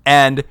 Adams,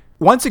 and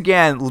once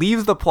again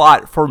leaves the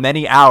plot for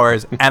many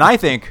hours, and I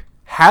think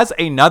has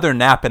another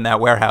nap in that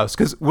warehouse,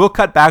 because we'll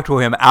cut back to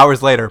him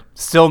hours later,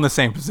 still in the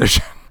same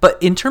position.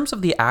 But in terms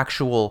of the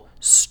actual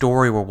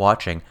story we're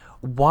watching,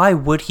 why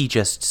would he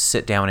just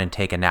sit down and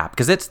take a nap?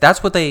 Because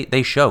that's what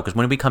they show, because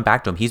when we come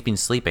back to him, he's been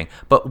sleeping.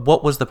 But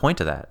what was the point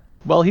of that?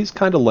 Well, he's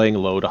kind of laying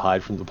low to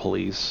hide from the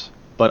police,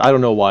 but I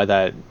don't know why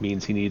that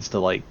means he needs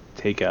to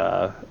take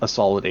a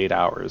solid 8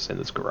 hours in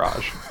this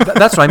garage.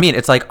 That's what I mean.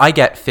 It's like I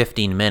get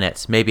 15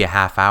 minutes, maybe a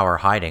half hour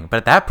hiding, but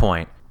at that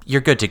point, you're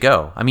good to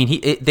go. I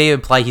mean, they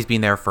imply he's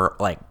been there for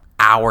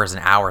hours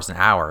and hours and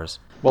hours.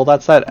 Well,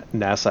 that's that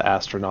NASA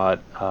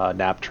astronaut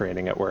nap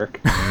training at work.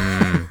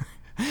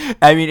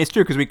 I mean, it's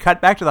true, because we cut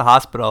back to the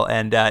hospital,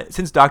 and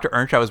since Dr.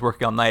 Earnshaw was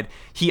working all night,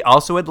 he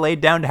also had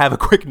laid down to have a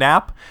quick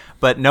nap,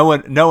 but no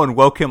one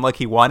woke him like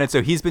he wanted,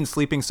 so he's been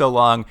sleeping so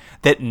long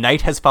that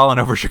night has fallen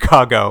over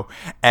Chicago,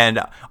 and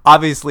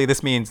obviously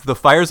this means the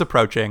fire's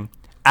approaching.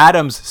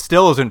 Adams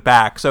still isn't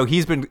back, so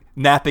he's been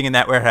napping in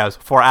that warehouse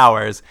for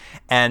hours,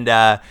 and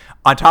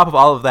on top of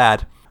all of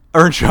that,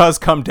 Earnshaw's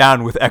come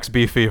down with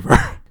XB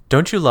fever.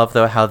 Don't you love,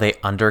 though, how they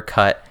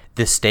undercut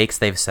the stakes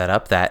they've set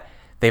up, that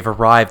they've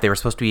arrived, they were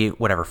supposed to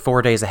be,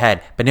 4 days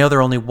ahead, but now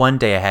they're only 1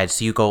 day ahead,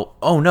 so you go,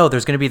 oh no,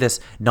 there's going to be this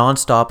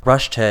nonstop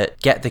rush to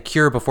get the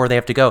cure before they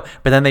have to go,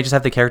 but then they just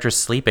have the characters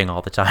sleeping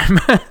all the time.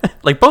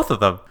 Both of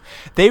them.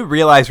 They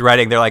realize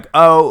writing, they're like,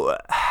 oh,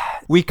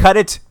 we cut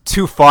it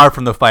too far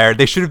from the fire.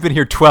 They should have been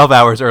here 12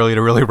 hours early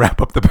to really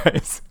ramp up the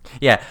pace.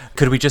 Yeah,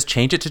 could we just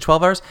change it to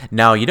 12 hours?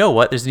 No, you know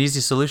what? There's an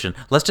easy solution.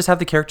 Let's just have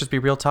the characters be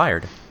real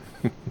tired.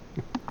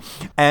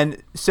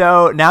 And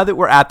so now that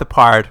we're at the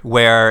part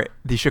where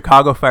the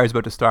Chicago fire is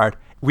about to start,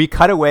 we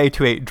cut away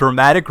to a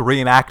dramatic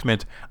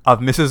reenactment of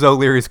Mrs.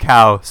 O'Leary's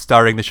cow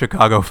starring the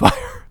Chicago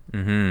fire.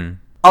 Mm-hmm.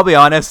 I'll be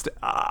honest,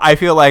 I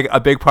feel like a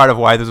big part of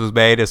why this was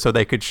made is so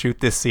they could shoot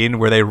this scene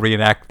where they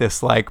reenact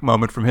this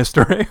moment from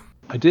history.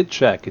 I did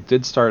check. It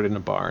did start in a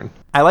barn.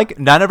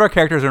 None of our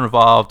characters are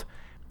involved,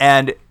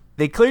 and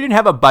they clearly didn't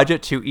have a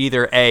budget to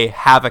either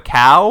have a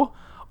cow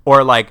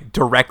or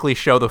directly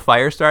show the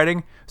fire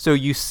starting. So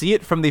you see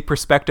it from the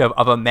perspective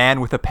of a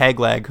man with a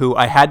peg leg who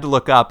I had to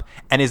look up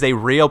and is a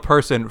real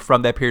person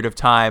from that period of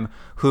time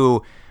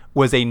who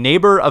was a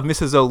neighbor of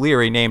Mrs.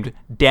 O'Leary named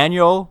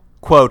Daniel,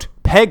 quote,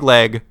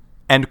 Pegleg,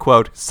 end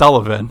quote,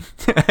 Sullivan.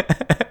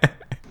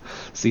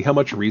 See how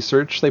much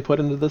research they put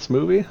into this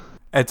movie?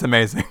 It's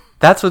amazing.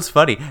 That's what's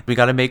funny. We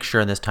got to make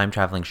sure in this time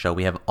traveling show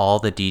we have all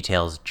the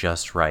details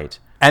just right.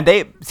 And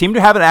they seem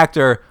to have an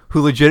actor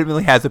who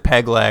legitimately has a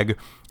peg leg.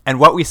 And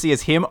what we see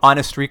is him on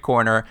a street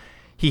corner.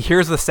 He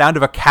hears the sound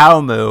of a cow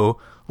moo,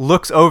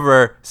 looks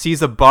over,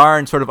 sees a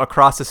barn sort of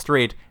across the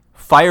street.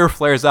 Fire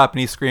flares up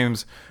and he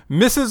screams,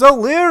 "Mrs.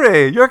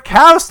 O'Leary, your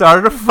cow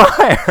started a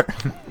fire."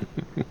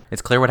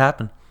 It's clear what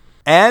happened.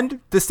 And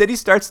the city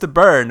starts to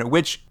burn,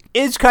 which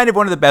is kind of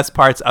one of the best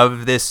parts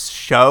of this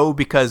show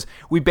because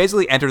we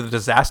basically enter the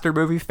disaster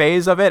movie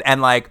phase of it.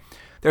 And like,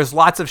 there's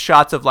lots of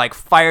shots of like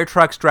fire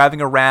trucks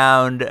driving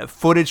around,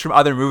 footage from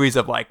other movies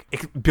of like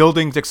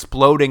buildings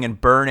exploding and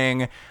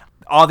burning.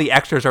 All the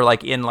extras are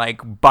like in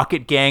like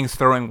bucket gangs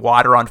throwing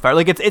water on fire.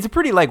 Like it's a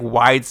pretty like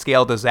wide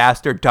scale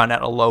disaster done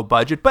at a low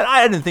budget, but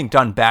I didn't think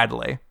done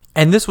badly.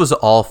 And this was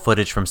all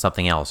footage from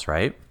something else,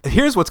 right?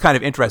 Here's what's kind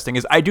of interesting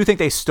is I do think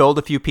they stole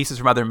a few pieces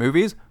from other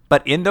movies,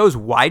 but in those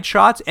wide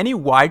shots, any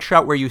wide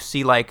shot where you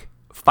see like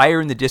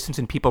fire in the distance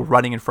and people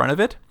running in front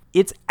of it,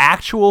 it's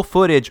actual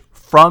footage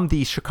from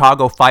the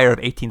Chicago fire of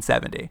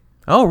 1870.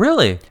 Oh,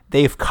 really?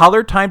 They've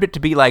color timed it to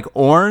be like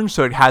orange,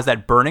 so it has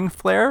that burning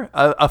flare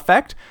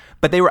effect,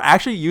 but they were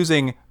actually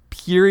using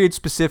period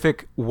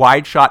specific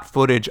wide shot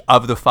footage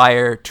of the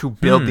fire to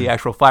build the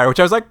actual fire,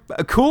 which I was like,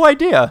 a cool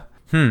idea.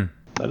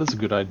 That is a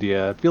good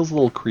idea. It feels a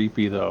little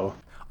creepy, though.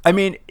 I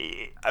mean,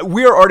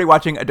 we're already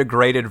watching a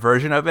degraded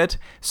version of it,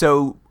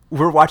 so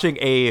we're watching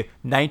a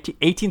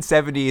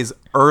 1870s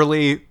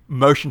early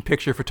motion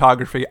picture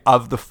photography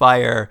of the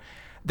fire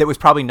that was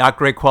probably not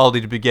great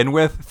quality to begin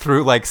with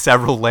through like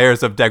several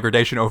layers of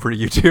degradation over to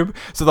YouTube.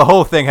 So the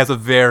whole thing has a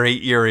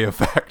very eerie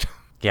effect.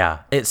 Yeah.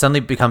 It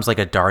suddenly becomes like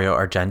a Dario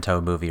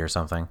Argento movie or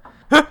something.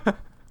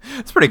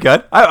 It's pretty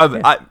good.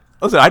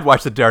 Listen, I'd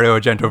watch the Dario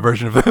Argento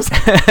version of this.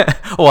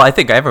 Well, I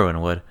think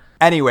everyone would.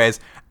 Anyways,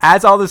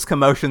 as all this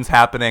commotion's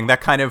happening, that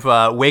kind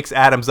of wakes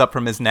Adams up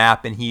from his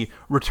nap, and he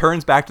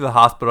returns back to the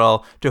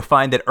hospital to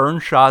find that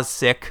Earnshaw's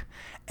sick,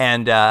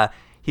 and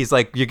he's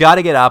like, "You got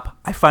to get up.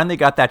 I finally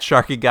got that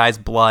Sharky guy's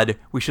blood.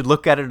 We should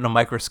look at it in a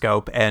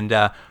microscope." And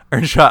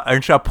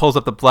Earnshaw pulls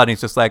up the blood, and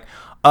he's just like,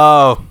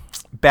 "Oh,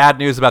 bad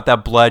news about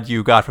that blood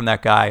you got from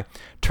that guy.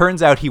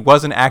 Turns out he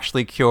wasn't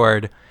actually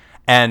cured,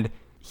 and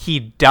he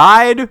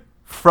died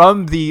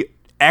from the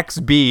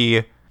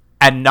XB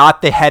and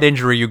not the head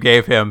injury you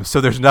gave him,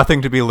 so there's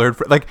nothing to be learned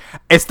from." Like,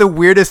 it's the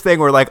weirdest thing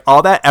where like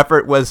all that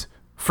effort was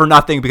for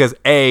nothing because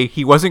A,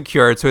 he wasn't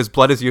cured, so his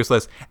blood is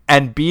useless,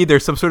 and B,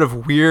 there's some sort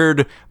of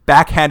weird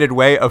backhanded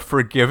way of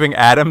forgiving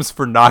Adams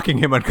for knocking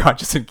him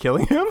unconscious and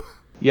killing him.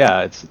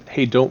 Yeah, it's,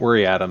 hey, don't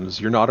worry,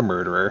 Adams, you're not a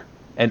murderer.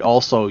 And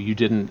also, you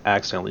didn't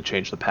accidentally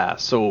change the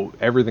past, so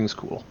everything's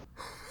cool.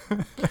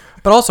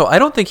 But also, I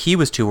don't think he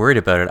was too worried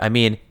about it. I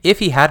mean, if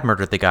he had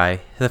murdered the guy,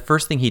 the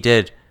first thing he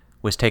did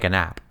was take a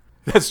nap.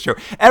 That's true.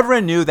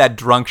 Everyone knew that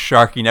drunk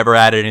Sharky never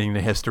added anything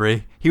to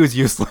history. He was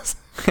useless.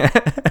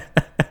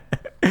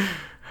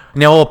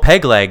 No,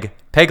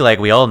 Pegleg,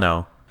 we all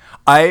know.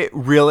 I'd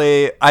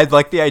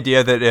like the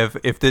idea that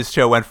if this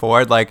show went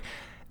forward, like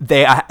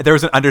there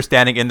was an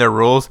understanding in their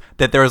rules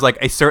that there was like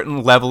a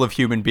certain level of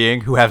human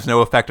being who has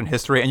no effect on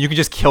history, and you can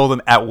just kill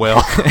them at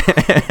will.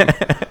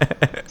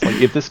 Like,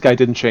 if this guy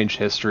didn't change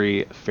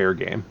history, fair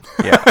game.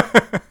 Yeah.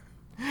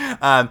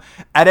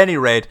 At any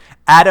rate,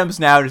 Adams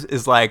now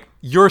is like,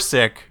 "You're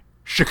sick.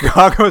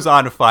 Chicago's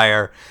on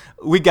fire.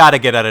 We got to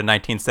get out of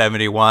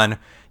 1971.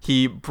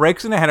 He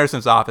breaks into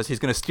Henderson's office. He's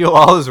going to steal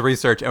all his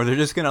research, and they're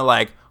just going to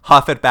like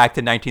huff it back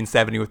to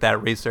 1970 with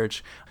that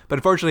research. But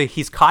unfortunately,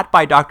 he's caught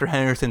by Dr.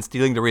 Henderson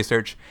stealing the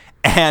research,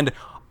 and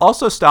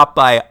also stopped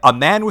by a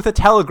man with a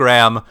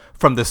telegram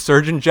from the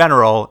Surgeon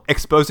General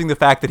exposing the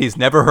fact that he's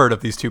never heard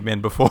of these two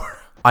men before."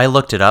 I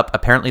looked it up.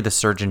 Apparently, the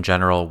Surgeon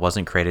General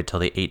wasn't created till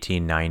the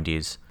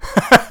 1890s.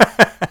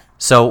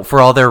 So, for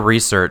all their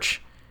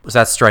research, was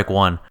that strike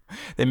one?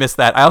 They missed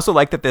that. I also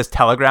like that this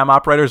telegram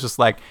operator is just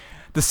like,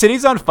 "The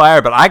city's on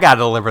fire, but I got to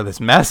deliver this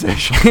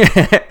message."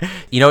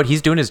 You know what?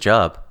 He's doing his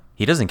job.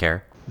 He doesn't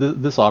care.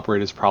 This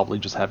operator is probably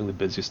just having the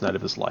busiest night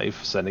of his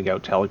life, sending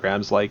out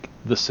telegrams like,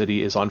 "The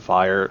city is on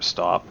fire,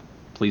 stop.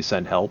 Please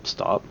send help,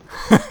 stop."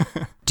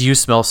 Do you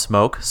smell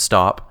smoke?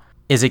 Stop.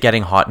 Is it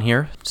getting hot in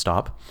here?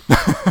 Stop.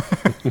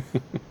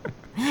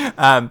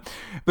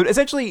 But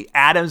essentially,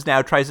 Adams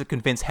now tries to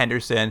convince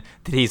Henderson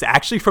that he's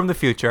actually from the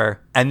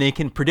future and they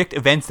can predict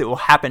events that will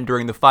happen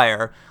during the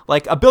fire,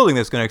 like a building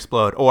that's going to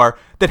explode, or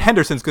that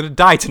Henderson's going to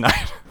die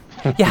tonight.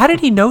 Yeah, how did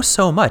he know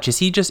so much? Is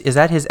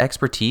that his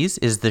expertise?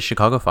 Is the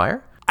Chicago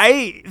fire?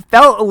 I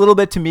felt a little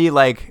bit to me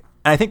like,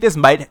 and I think this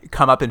might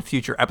come up in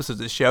future episodes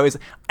of the show, is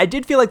I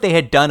did feel like they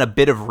had done a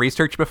bit of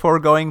research before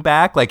going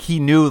back. Like, he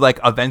knew like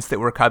events that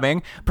were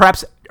coming.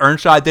 Perhaps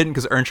Earnshaw didn't,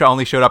 because Earnshaw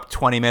only showed up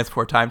 20 minutes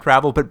before time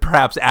travel, but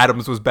perhaps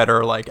Adams was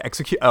better like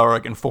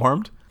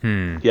informed.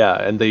 Yeah,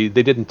 and they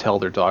didn't tell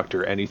their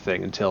doctor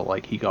anything until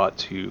like he got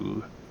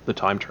to the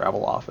time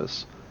travel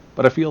office.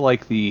 But I feel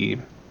like the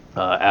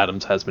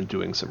Adams has been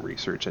doing some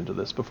research into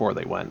this before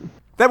they went.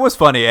 That was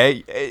funny,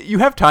 eh? You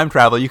have time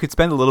travel. You could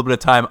spend a little bit of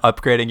time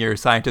upgrading your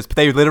scientists, but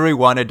they literally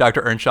wanted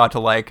Dr. Earnshaw to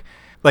like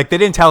they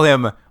didn't tell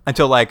him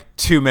until like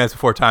 2 minutes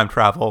before time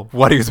travel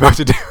what he was supposed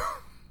to do.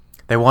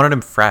 They wanted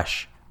him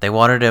fresh. They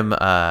wanted him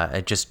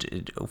just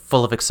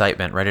full of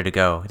excitement, ready to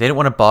go. They didn't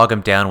want to bog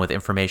him down with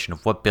information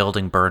of what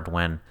building burned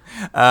when.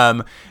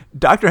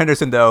 Dr.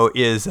 Henderson, though,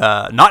 is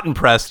not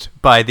impressed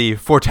by the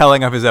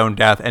foretelling of his own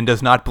death and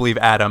does not believe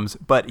Adams,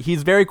 but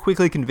he's very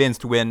quickly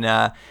convinced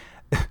when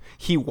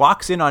he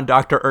walks in on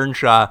Dr.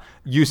 Earnshaw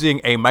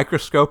using a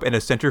microscope and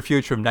a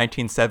centrifuge from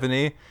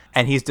 1970,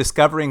 and he's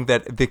discovering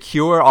that the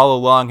cure all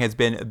along has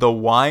been the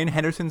wine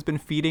Henderson's been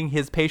feeding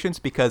his patients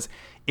because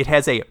it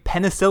has a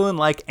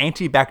penicillin-like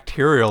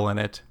antibacterial in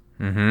it.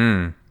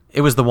 Mm-hmm.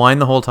 It was the wine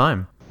the whole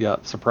time. Yeah,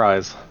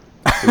 surprise.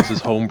 It was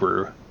his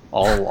homebrew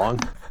all along.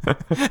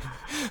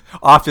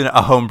 Often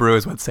a homebrew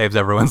is what saves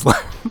everyone's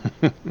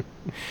life.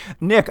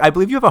 Nick, I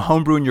believe you have a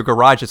homebrew in your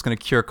garage that's going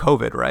to cure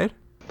COVID, right?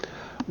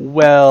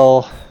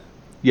 Well,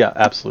 yeah,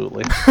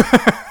 absolutely.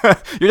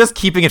 You're just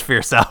keeping it for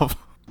yourself.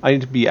 I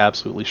need to be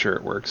absolutely sure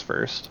it works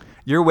first.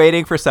 You're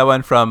waiting for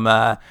someone from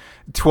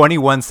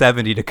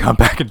 2170 to come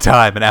back in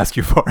time and ask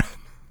you for it.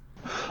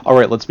 All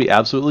right, let's be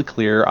absolutely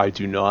clear. I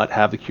do not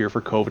have the cure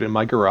for COVID in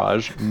my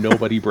garage.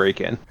 Nobody break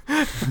in.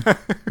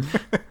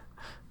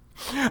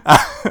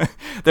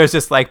 There's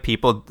just like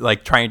people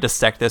like trying to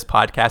dissect this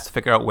podcast to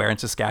figure out where in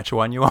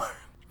Saskatchewan you are.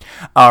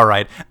 All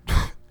right.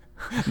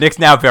 Nick's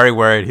now very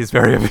worried. He's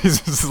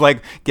just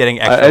like getting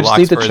extra I just locks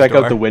need to for his check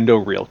door. out the window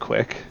real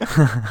quick.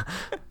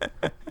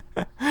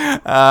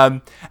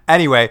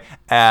 Anyway,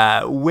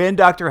 when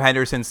Dr.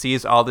 Henderson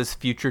sees all this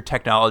future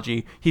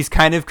technology, he's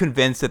kind of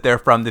convinced that they're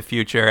from the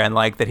future and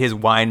like that his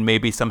wine may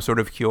be some sort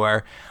of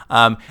cure.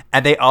 And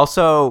they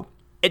also,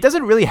 it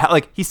doesn't really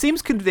like he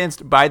seems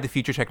convinced by the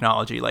future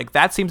technology. Like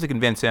that seems to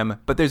convince him.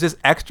 But there's this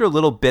extra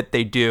little bit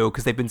they do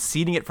because they've been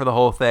seeding it for the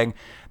whole thing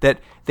that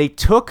they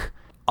took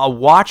a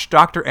watch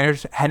Dr.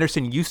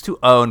 Henderson used to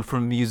own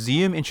from a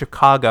museum in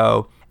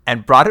Chicago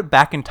and brought it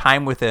back in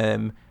time with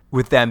them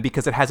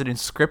because it has an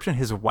inscription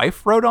his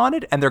wife wrote on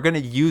it, and they're going to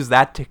use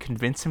that to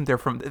convince him they're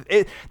from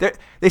it.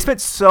 They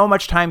spent so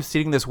much time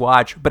seeding this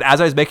watch, but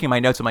as I was making my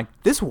notes, I'm like,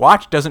 this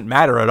watch doesn't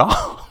matter at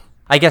all.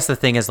 I guess the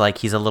thing is, like,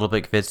 he's a little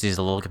bit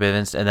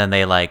convinced, and then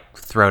they, like,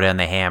 throw down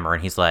the hammer,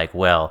 and he's like,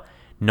 well,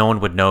 no one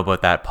would know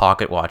about that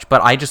pocket watch.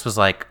 But I just was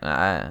like,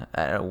 why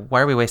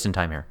are we wasting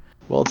time here?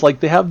 Well, it's like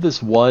they have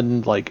this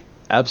one, like,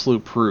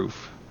 absolute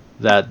proof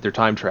that they're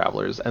time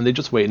travelers, and they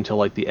just wait until,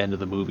 like, the end of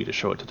the movie to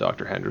show it to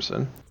Dr.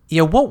 Henderson.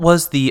 Yeah, what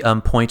was the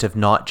point of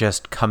not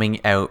just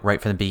coming out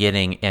right from the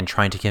beginning and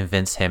trying to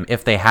convince him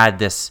if they had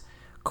this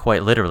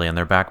quite literally in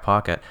their back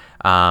pocket?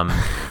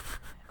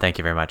 Thank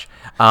you very much.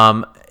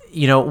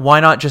 Why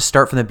not just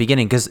start from the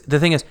beginning? Because the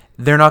thing is,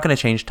 they're not going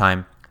to change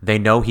time. They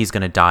know he's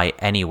going to die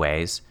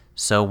anyways.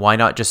 So why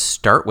not just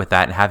start with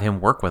that and have him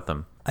work with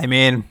them? I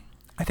mean,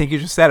 I think you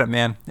just said it,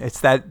 man. It's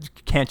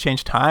that can't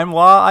change time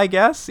law, I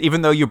guess,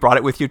 even though you brought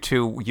it with you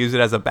to use it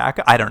as a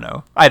backup. I don't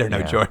know,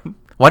 Yeah. Jordan.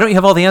 Why don't you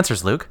have all the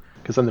answers, Luke?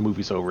 Because then the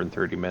movie's over in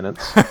 30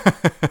 minutes.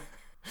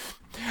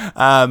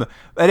 At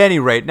any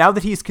rate, now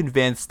that he's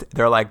convinced,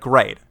 they're like,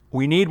 great,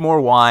 we need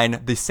more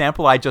wine. The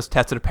sample I just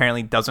tested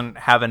apparently doesn't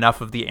have enough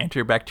of the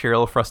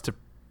antibacterial for us to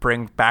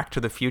bring back to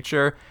the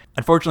future.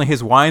 Unfortunately,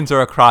 his wines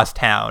are across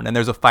town and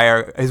there's a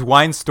fire. His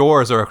wine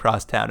stores are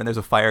across town and there's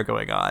a fire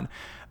going on.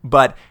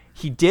 But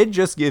he did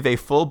just give a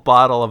full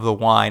bottle of the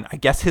wine, I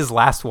guess his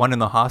last one in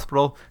the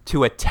hospital,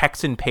 to a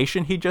Texan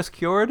patient he just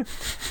cured.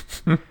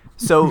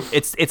 So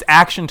it's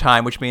action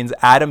time, which means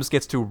Adams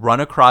gets to run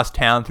across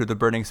town through the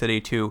burning city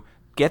to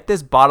get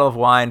this bottle of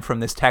wine from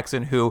this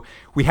Texan who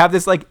we have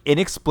this like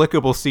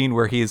inexplicable scene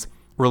where he's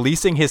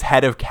releasing his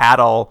head of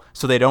cattle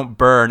so they don't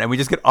burn. And we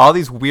just get all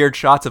these weird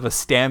shots of a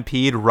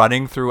stampede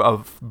running through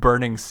a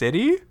burning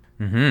city.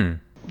 Mm-hmm.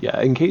 Yeah,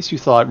 in case you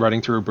thought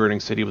running through a burning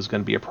city was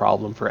going to be a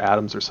problem for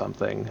Adams or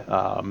something,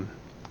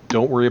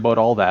 don't worry about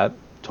all that.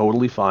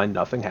 Totally fine.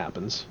 Nothing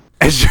happens.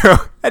 It's true.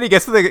 And he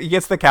gets to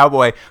the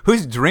cowboy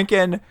who's drank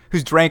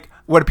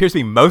what appears to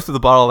be most of the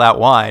bottle of that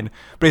wine.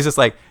 But he's just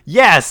like,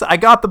 yes, I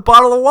got the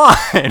bottle of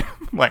wine.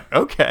 I'm like,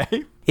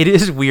 okay. It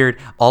is weird.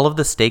 All of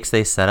the stakes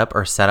they set up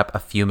are set up a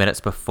few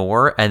minutes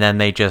before, and then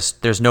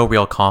there's no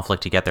real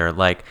conflict to get there.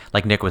 Like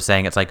Nick was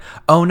saying, it's like,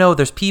 oh no,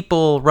 there's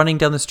people running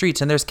down the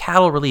streets, and there's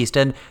cattle released,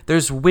 and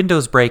there's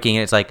windows breaking,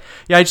 and it's like,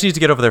 yeah, I just need to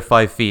get over there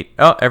 5 feet.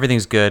 Oh,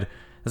 everything's good.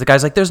 And the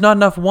guy's like, there's not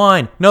enough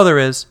wine. No, there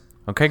is.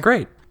 Okay,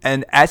 great.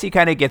 And as he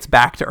kind of gets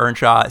back to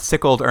Earnshaw,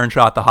 sick old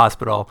Earnshaw at the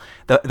hospital,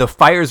 the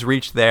fire's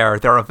reached there.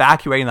 They're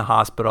evacuating the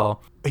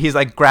hospital. He's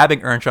like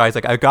grabbing Earnshaw. He's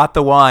like, I got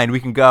the wine. We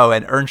can go.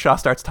 And Earnshaw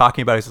starts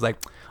talking about it. He's like,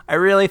 I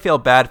really feel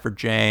bad for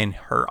Jane.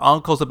 Her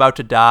uncle's about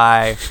to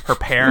die. Her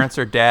parents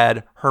are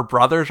dead. Her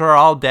brothers are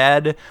all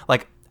dead.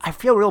 Like, I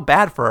feel real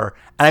bad for her.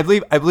 And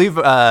I believe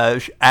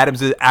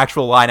Adams'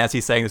 actual line as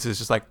he's saying this is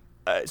just like,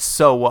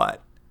 so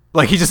what?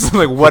 Like, he's just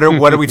like, what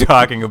are we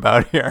talking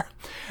about here?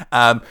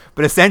 But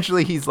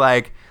essentially he's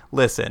like,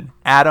 listen,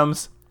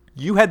 Adams,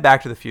 you head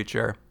back to the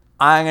future.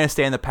 I'm going to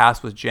stay in the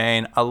past with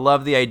Jane. I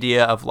love the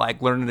idea of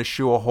like learning to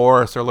shoe a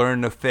horse or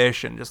learning to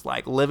fish and just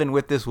like living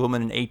with this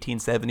woman in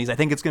 1870s. I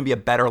think it's going to be a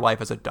better life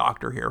as a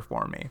doctor here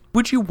for me.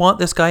 Would you want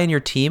this guy in your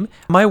team?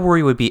 My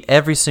worry would be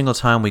every single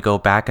time we go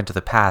back into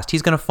the past,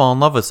 he's going to fall in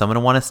love with someone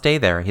and want to stay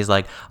there. He's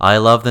like, I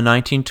love the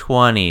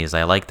 1920s.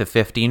 I like the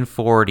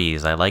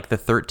 1540s. I like the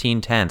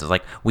 1310s. It's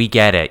like, we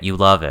get it. You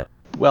love it.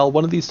 Well,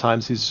 one of these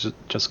times he's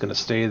just going to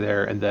stay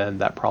there, and then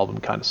that problem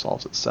kind of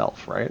solves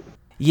itself, right?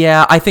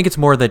 Yeah, I think it's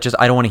more that just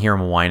I don't want to hear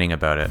him whining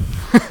about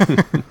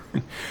it.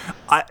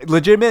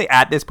 Legitimately,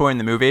 at this point in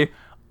the movie,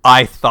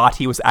 I thought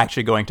he was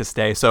actually going to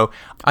stay. So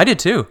I did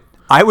too.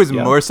 I was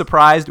more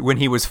surprised when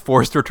he was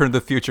forced to return to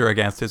the future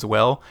against his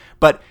will.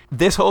 But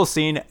this whole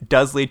scene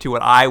does lead to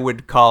what I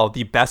would call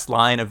the best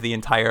line of the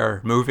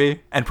entire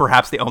movie. And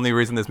perhaps the only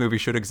reason this movie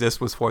should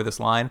exist was for this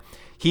line.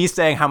 He's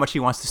saying how much he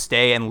wants to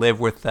stay and live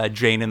with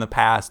Jane in the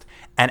past.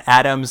 And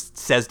Adams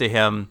says to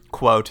him,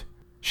 quote,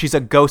 "She's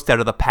a ghost out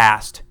of the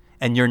past,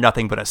 and you're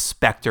nothing but a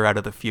specter out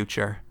of the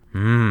future."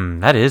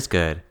 That is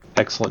good.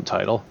 Excellent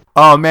title.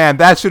 Oh, man,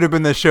 that should have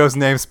been the show's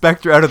name,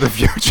 Spectre Out of the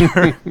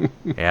Future.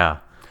 Yeah.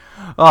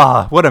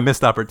 Ah, what a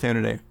missed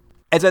opportunity.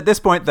 It's at this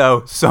point,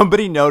 though,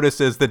 somebody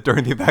notices that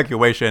during the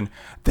evacuation,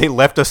 they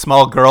left a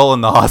small girl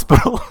in the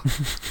hospital.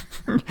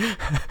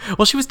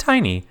 Well, she was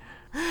tiny.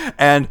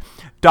 And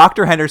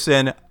Dr.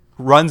 Henderson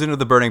runs into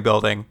the burning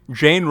building.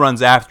 Jane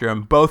runs after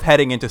him, both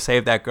heading in to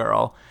save that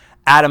girl.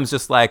 Adam's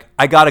just like,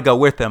 I gotta go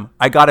with them.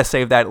 I gotta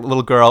save that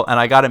little girl, and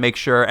I gotta make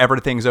sure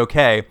everything's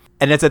okay.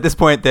 And it's at this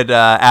point that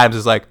Adams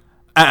is like,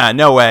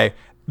 no way.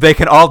 They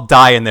can all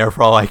die in there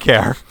for all I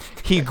care.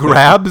 He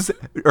grabs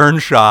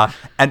Earnshaw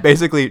and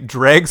basically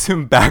drags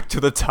him back to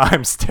the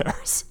time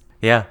stairs.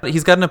 Yeah,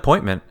 he's got an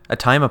appointment, a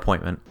time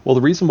appointment. Well,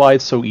 the reason why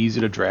it's so easy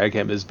to drag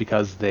him is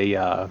because they,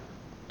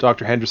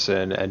 Dr.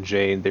 Henderson and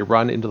Jane, they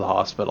run into the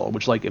hospital,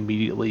 which like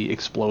immediately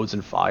explodes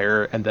in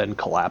fire and then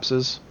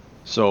collapses.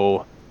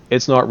 So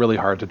it's not really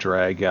hard to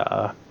drag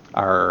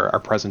our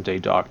present day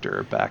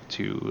doctor back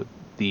to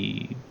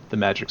the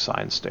magic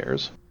sign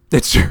stairs.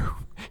 It's true.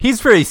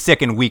 He's very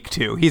sick and weak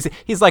too.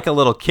 He's like a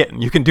little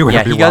kitten. You can do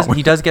whatever you want.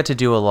 He does get to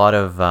do a lot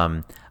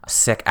of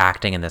sick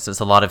acting in this. It's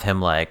a lot of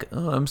him like,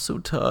 oh, I'm so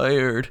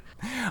tired.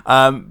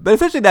 But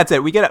essentially that's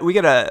it. We get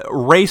a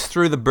race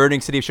through the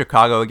burning city of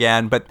Chicago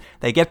again, but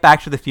they get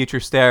back to the future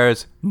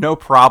stairs, no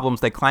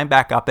problems. They climb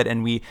back up it,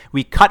 and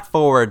we cut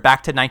forward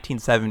back to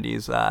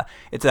 1970s.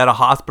 It's at a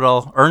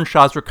hospital.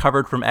 Earnshaw's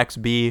recovered from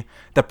XB.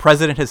 The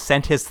president has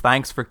sent his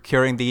thanks for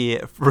curing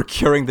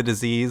the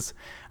disease.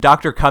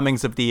 Dr.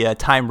 Cummings of the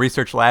Time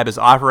Research Lab is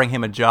offering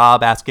him a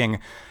job, asking,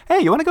 hey,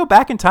 you want to go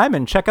back in time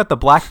and check out the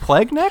Black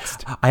Plague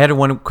next? I had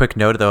one quick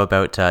note, though,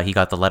 about he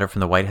got the letter from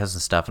the White House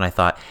and stuff, and I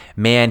thought,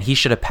 man, he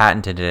should have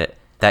patented it,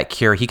 that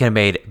cure. He could have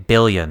made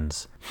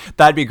billions.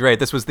 That'd be great.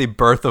 This was the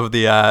birth of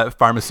the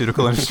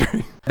pharmaceutical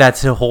industry.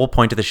 That's the whole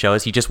point of the show,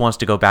 is he just wants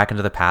to go back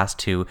into the past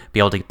to be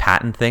able to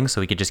patent things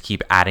so he could just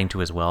keep adding to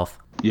his wealth.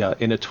 Yeah,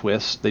 in a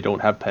twist, they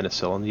don't have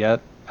penicillin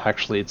yet.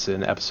 Actually, it's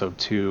in episode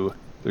 2.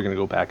 They're going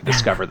to go back and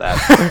discover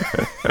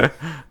that.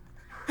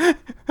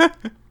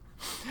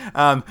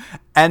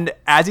 And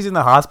as he's in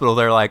the hospital,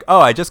 they're like, oh,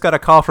 I just got a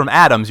call from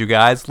Adams, you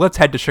guys. Let's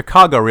head to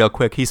Chicago real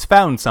quick. He's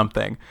found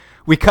something.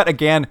 We cut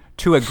again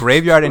to a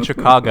graveyard in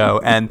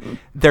Chicago, and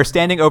they're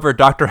standing over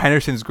Dr.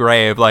 Henderson's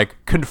grave, like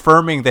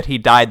confirming that he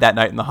died that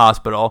night in the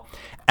hospital.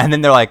 And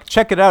then they're like,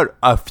 check it out,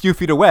 a few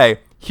feet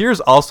away.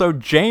 Here's also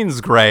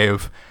Jane's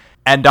grave.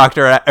 And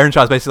Dr.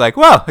 Earnshaw's basically like,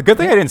 well, a good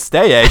thing I didn't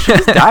stay, eh? She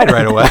just died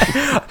right away.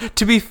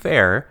 To be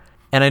fair,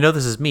 and I know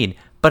this is mean,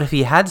 but if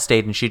he had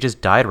stayed and she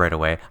just died right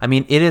away, I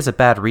mean, it is a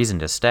bad reason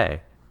to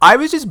stay. I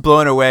was just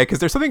blown away because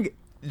there's something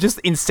just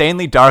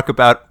insanely dark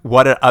about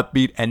what an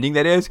upbeat ending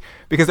that is,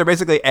 because they're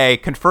basically,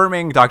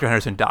 confirming Dr.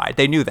 Henderson died.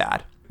 They knew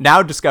that.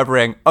 Now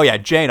discovering, oh yeah,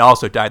 Jane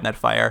also died in that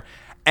fire.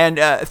 And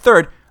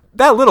third,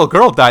 that little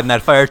girl died in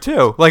that fire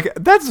too. Like,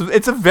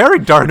 it's a very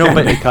dark ending.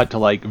 But they cut to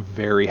like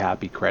very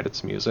happy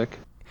credits music.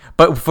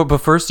 But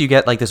first you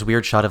get like this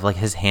weird shot of like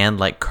his hand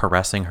like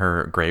caressing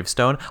her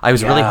gravestone. I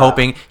was really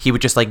hoping he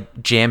would just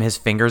like jam his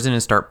fingers in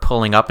and start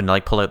pulling up and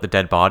like pull out the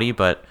dead body,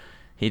 but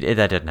that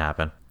didn't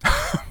happen.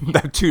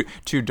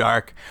 Too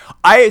dark.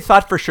 I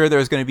thought for sure there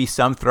was going to be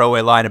some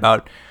throwaway line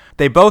about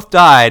they both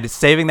died,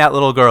 saving that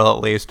little girl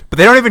at least. But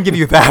they don't even give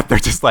you that. They're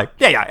just like,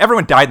 yeah,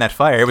 everyone died in that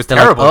fire. It was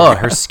terrible. Like,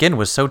 her skin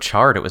was so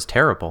charred. It was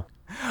terrible.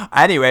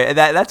 Anyway,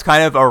 that's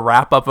kind of a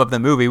wrap up of the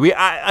movie.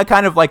 I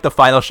kind of like the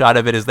final shot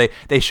of it is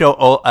they show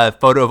a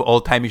photo of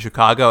old timey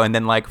Chicago and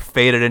then like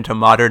fade it into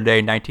modern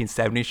day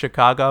 1970s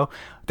Chicago.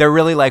 They're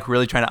really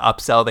trying to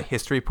upsell the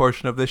history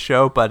portion of this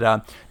show,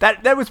 but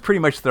that was pretty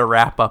much the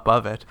wrap up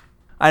of it.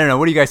 I don't know.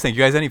 What do you guys think?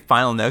 You guys any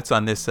final notes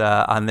on this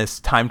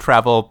time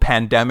travel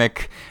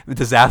pandemic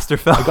disaster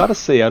film? I gotta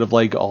say, out of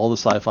like all the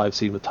sci-fi I've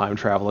seen with time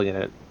traveling in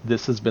it,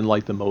 this has been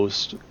like the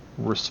most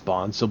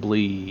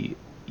responsibly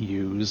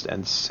used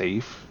and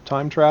safe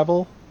time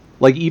travel.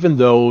 Like, even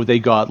though they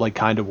got like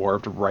kind of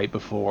warped right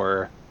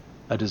before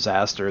a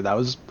disaster, that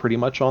was pretty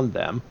much on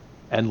them.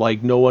 And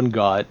like no one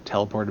got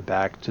teleported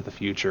back to the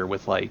future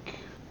with like,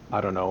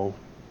 I don't know,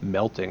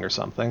 melting or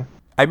something.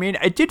 I mean,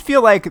 it did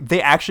feel like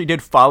they actually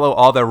did follow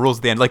all their rules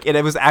at the end. Like,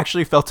 it was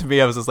actually felt to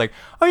me, I was just like,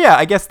 oh yeah,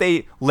 I guess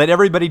they let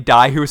everybody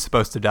die who was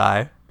supposed to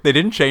die. They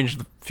didn't change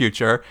the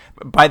future.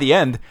 By the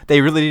end,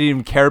 they really didn't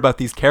even care about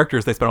these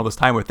characters they spent all this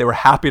time with. They were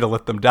happy to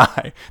let them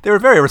die. They were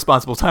very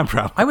responsible time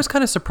travel. I was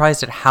kind of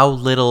surprised at how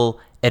little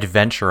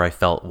adventure I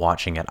felt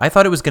watching it. I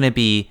thought it was going to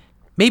be,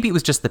 maybe it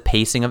was just the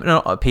pacing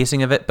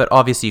of it, but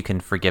obviously you can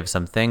forgive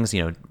some things.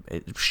 You know,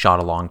 it shot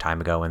a long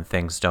time ago and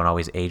things don't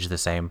always age the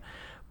same.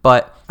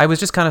 But I was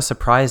just kind of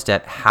surprised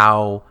at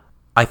how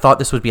I thought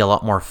this would be a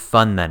lot more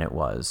fun than it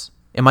was.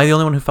 Am I the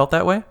only one who felt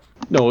that way?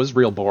 No, it was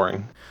real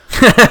boring.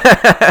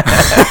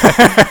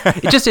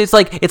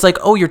 It's like,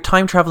 oh, you're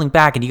time traveling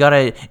back and you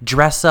gotta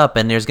dress up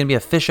and there's gonna be a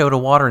fish out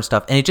of water and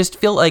stuff, and it just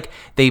felt like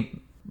they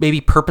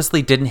maybe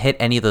purposely didn't hit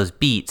any of those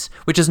beats,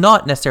 which is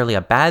not necessarily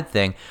a bad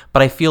thing,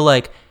 but I feel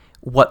like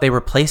what they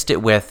replaced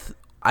it with,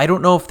 I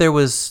don't know if it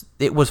was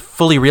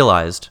fully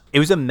realized. It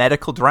was a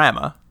medical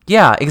drama.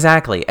 Yeah,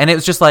 exactly. And it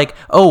was just like,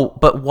 oh,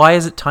 but why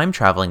is it time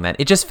traveling then?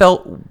 It just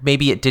felt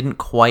maybe it didn't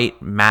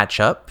quite match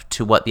up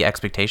to what the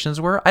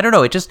expectations were. I don't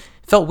know. It just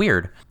felt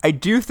weird. I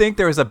do think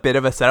there was a bit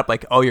of a setup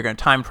like, oh, you're going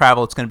to time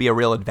travel. It's going to be a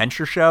real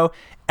adventure show.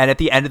 And at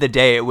the end of the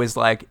day, it was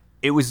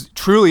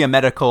truly a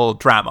medical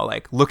drama,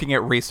 like looking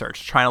at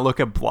research, trying to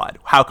look at blood.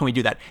 How can we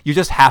do that? You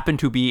just happen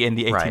to be in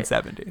the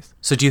 1870s. Right.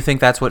 So do you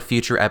think that's what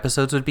future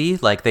episodes would be?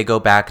 Like they go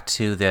back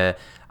to the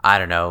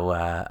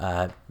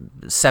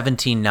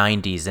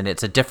 1790s and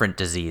it's a different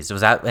disease.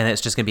 Was that, and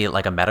it's just going to be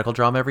like a medical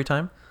drama every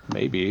time?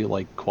 Maybe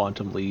like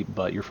Quantum Leap,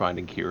 but you're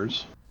finding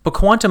cures. But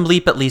Quantum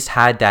Leap at least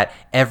had that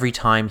every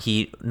time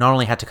he not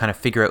only had to kind of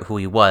figure out who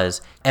he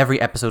was,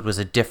 every episode was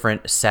a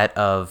different set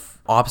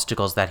of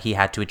obstacles that he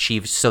had to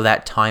achieve so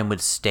that time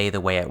would stay the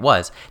way it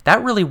was.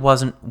 That really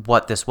wasn't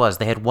what this was.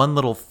 They had one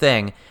little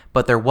thing,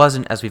 but there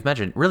wasn't, as we've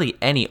mentioned, really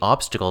any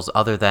obstacles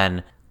other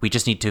than we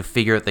just need to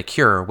figure out the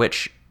cure,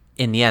 which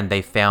in the end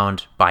they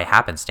found by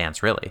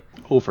happenstance, really.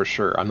 Oh, for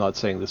sure. I'm not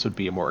saying this would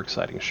be a more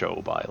exciting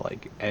show by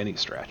like any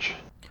stretch.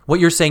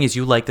 What you're saying is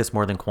you like this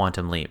more than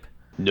Quantum Leap.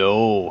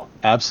 No,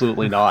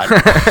 absolutely not.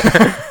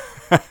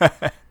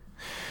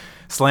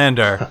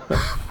 Slander.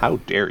 How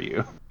dare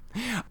you?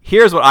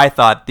 Here's what I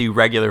thought the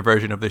regular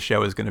version of the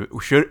show is going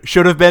to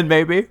should have been,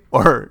 maybe,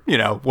 or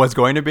was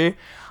going to be.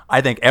 I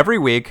think every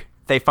week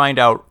they find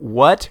out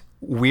what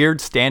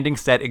weird standing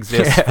set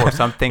exists for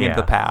something in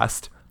the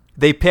past.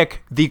 They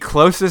pick the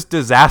closest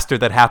disaster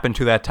that happened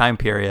to that time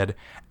period,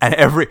 and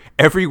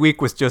every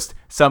week was just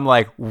some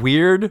like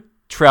weird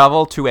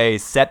travel to a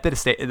set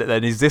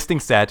an existing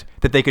set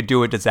that they could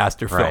do a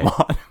disaster film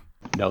on.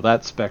 No,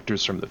 that's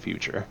Spectres from the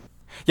Future.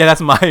 Yeah, that's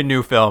my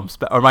new film,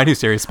 or my new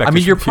series, Spectres. I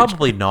mean, you're from the Future.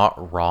 probably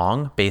not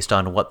wrong based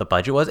on what the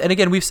budget was. And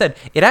again, we've said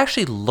it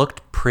actually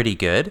looked pretty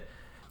good.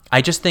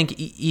 I just think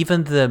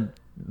even the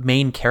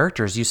main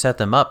characters, you set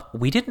them up,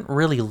 we didn't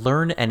really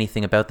learn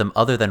anything about them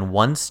other than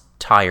one's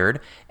tired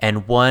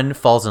and one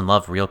falls in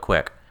love real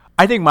quick.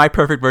 I think my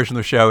perfect version of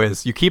the show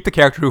is you keep the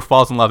character who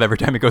falls in love every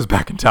time he goes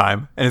back in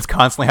time and is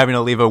constantly having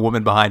to leave a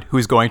woman behind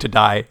who's going to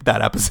die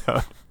that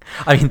episode.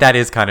 I mean, that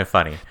is kind of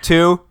funny.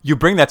 2, you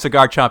bring that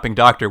cigar-chomping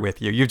doctor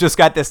with you. You've just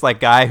got this like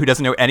guy who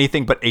doesn't know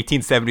anything but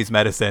 1870s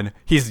medicine.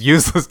 He's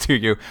useless to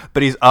you,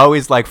 but he's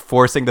always like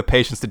forcing the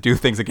patients to do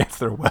things against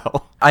their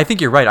will. I think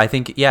you're right. I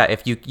think, yeah,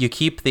 if you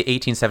keep the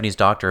 1870s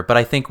doctor, but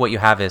I think what you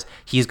have is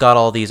he's got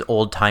all these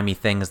old-timey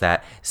things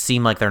that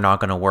seem like they're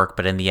not going to work,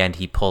 but in the end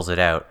he pulls it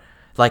out.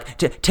 Like,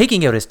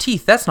 taking out his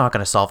teeth, that's not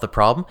going to solve the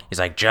problem. He's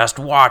like, just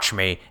watch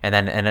me. And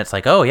it's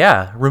like, oh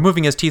yeah,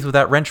 removing his teeth with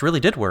that wrench really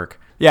did work.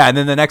 Yeah, and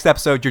then the next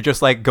episode, you're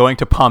just like going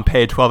to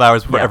Pompeii 12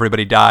 hours before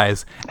everybody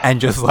dies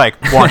and just like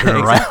wandering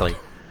around. Exactly.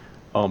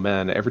 Oh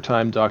man, every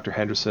time Dr.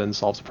 Henderson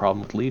solves a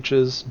problem with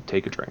leeches,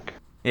 take a drink.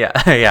 Yeah,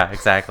 yeah,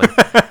 exactly.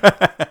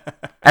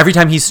 Every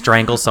time he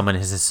strangles someone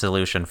is his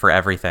solution for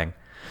everything.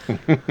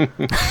 He's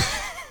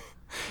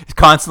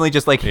constantly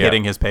just like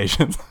hitting his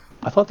patients.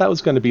 I thought that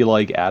was going to be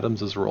like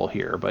Adams' role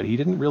here, but he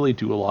didn't really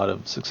do a lot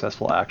of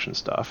successful action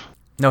stuff.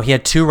 No, he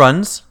had 2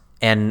 runs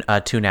and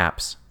 2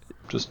 naps.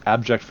 Just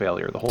abject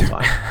failure the whole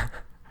time.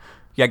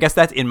 Yeah, I guess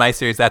that's in my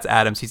series. That's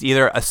Adams. He's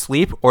either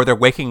asleep or they're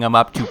waking him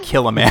up to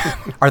kill a man.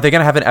 Are they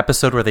going to have an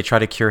episode where they try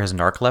to cure his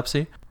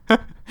narcolepsy?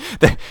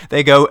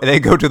 they go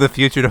to the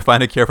future to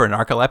find a cure for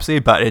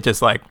narcolepsy, but it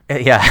just like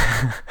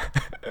yeah.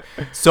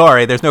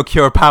 Sorry, there's no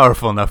cure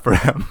powerful enough for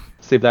him.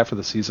 Save that for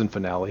the season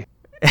finale.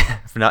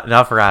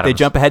 Not for Adams. They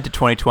jump ahead to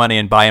 2020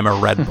 and buy him a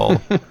Red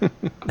Bull.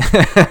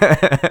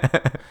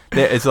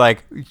 It's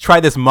like, try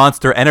this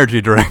Monster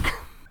Energy drink.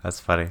 That's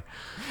funny.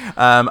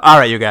 All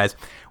right, you guys.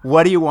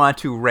 What do you want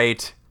to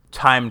rate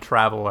Time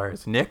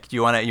Travelers? Nick, do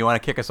you want to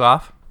kick us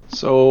off?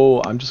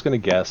 So I'm just gonna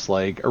guess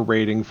like a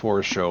rating for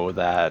a show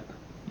that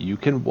you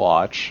can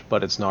watch,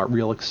 but it's not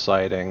real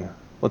exciting.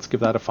 Let's give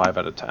that a 5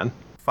 out of 10.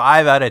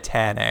 5 out of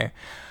 10, eh?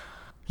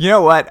 You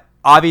know what?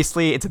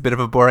 Obviously, it's a bit of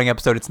a boring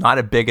episode. It's not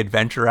a big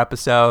adventure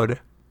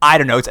episode. I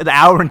don't know. It's an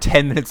hour and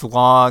 10 minutes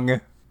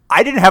long.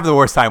 I didn't have the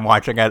worst time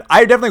watching it.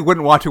 I definitely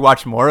wouldn't want to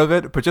watch more of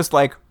it, but just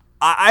like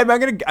I'm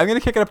gonna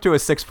kick it up to a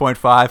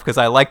 6.5 because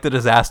I like the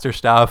disaster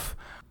stuff.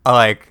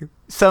 Like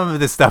some of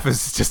this stuff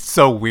is just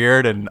so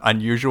weird and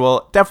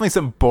unusual. Definitely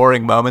some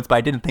boring moments, but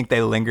I didn't think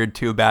they lingered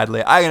too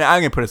badly. I'm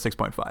gonna put a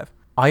 6.5.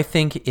 I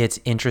think it's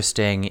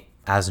interesting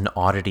as an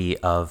oddity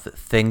of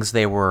things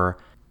they were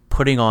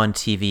putting on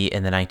TV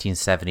in the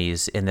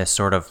 1970s in this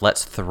sort of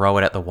let's throw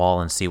it at the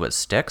wall and see what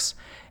sticks.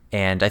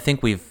 And I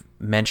think we've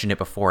mentioned it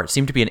before. It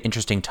seemed to be an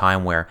interesting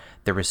time where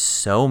there was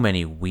so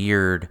many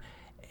weird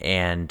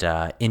and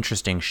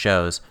interesting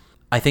shows.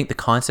 I think the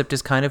concept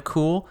is kind of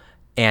cool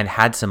and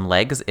had some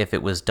legs if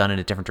it was done in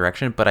a different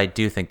direction, but I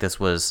do think this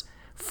was,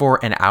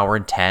 for an hour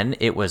and 10,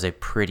 it was a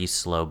pretty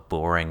slow,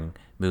 boring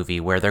movie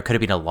where there could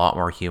have been a lot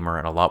more humor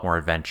and a lot more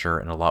adventure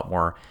and a lot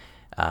more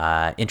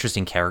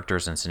interesting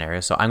characters and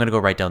scenarios. So I'm going to go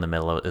right down the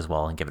middle as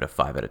well and give it a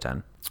 5 out of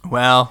 10.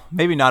 Well,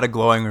 maybe not a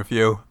glowing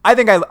review. I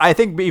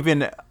think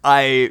even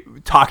I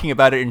talking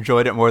about it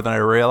enjoyed it more than I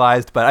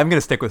realized, but I'm going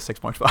to stick with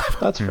 6.5.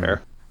 That's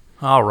fair.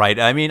 All right.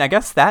 I mean, I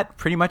guess that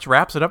pretty much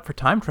wraps it up for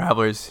Time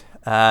Travelers.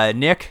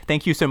 Nick,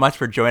 thank you so much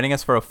for joining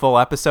us for a full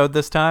episode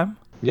this time.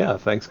 Yeah,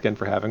 thanks again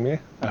for having me.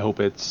 I hope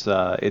it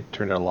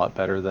turned out a lot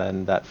better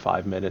than that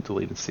 5-minute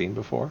deleted scene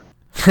before.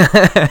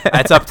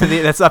 That's up to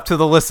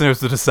the listeners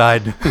to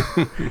decide.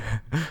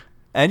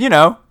 And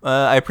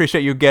I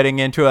appreciate you getting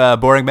into a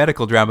boring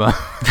medical drama.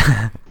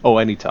 Oh,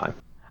 anytime.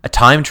 A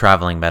time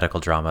traveling medical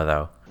drama,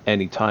 though.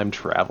 Anytime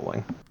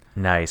traveling.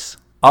 Nice.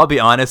 I'll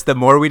be honest, the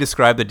more we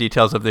describe the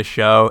details of this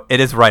show, it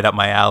is right up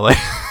my alley.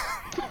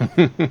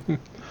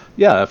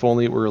 Yeah, if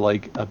only it were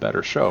like a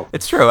better show.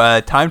 It's true.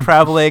 Time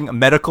traveling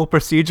medical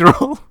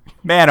procedural.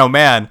 Man, oh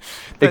man.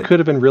 It could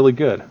have been really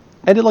good.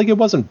 And it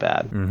wasn't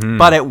bad. Mm-hmm.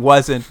 But it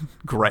wasn't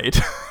great.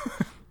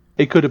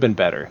 It could have been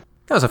better.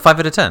 That was a 5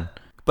 out of 10.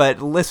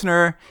 But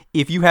listener,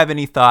 if you have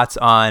any thoughts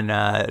on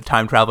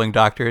time traveling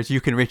doctors, you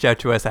can reach out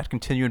to us at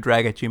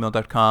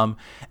continuumdrag@gmail.com.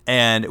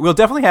 And we'll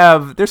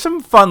definitely there's some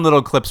fun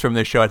little clips from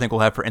this show I think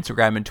we'll have for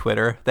Instagram and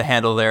Twitter. The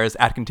handle there is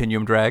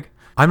 @continuumdrag.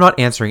 I'm not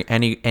answering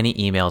any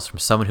emails from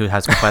someone who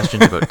has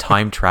questions about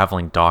time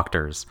traveling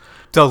doctors.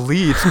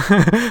 Delete.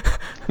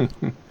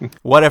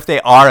 What if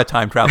they are a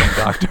time traveling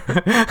doctor?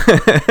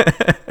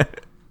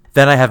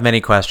 Then I have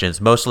many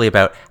questions, mostly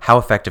about how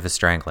effective is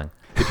strangling.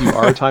 If you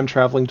are a time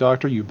traveling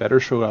doctor, you better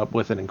show up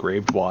with an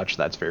engraved watch.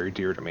 That's very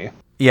dear to me.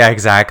 Yeah,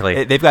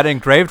 exactly. They've got an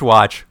engraved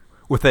watch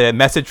with a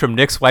message from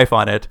Nick's wife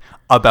on it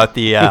about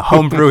the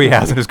home brew he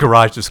has in his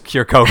garage to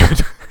cure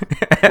COVID.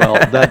 Well,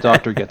 that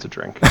doctor gets a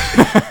drink.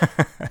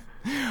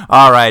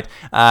 All right,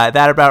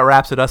 that about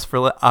wraps it up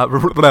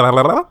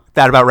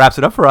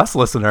for us,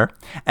 listener.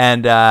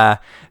 And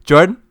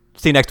Jordan,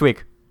 see you next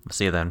week.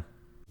 See you then.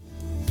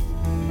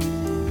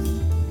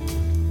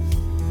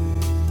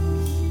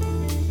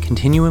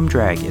 Continuum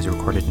Drag is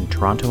recorded in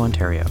Toronto,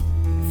 Ontario.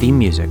 Theme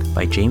music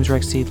by James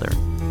Rex Seidler.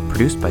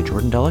 Produced by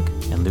Jordan Dullock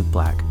and Luke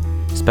Black.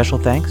 Special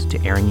thanks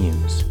to Aaron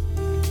Yunes.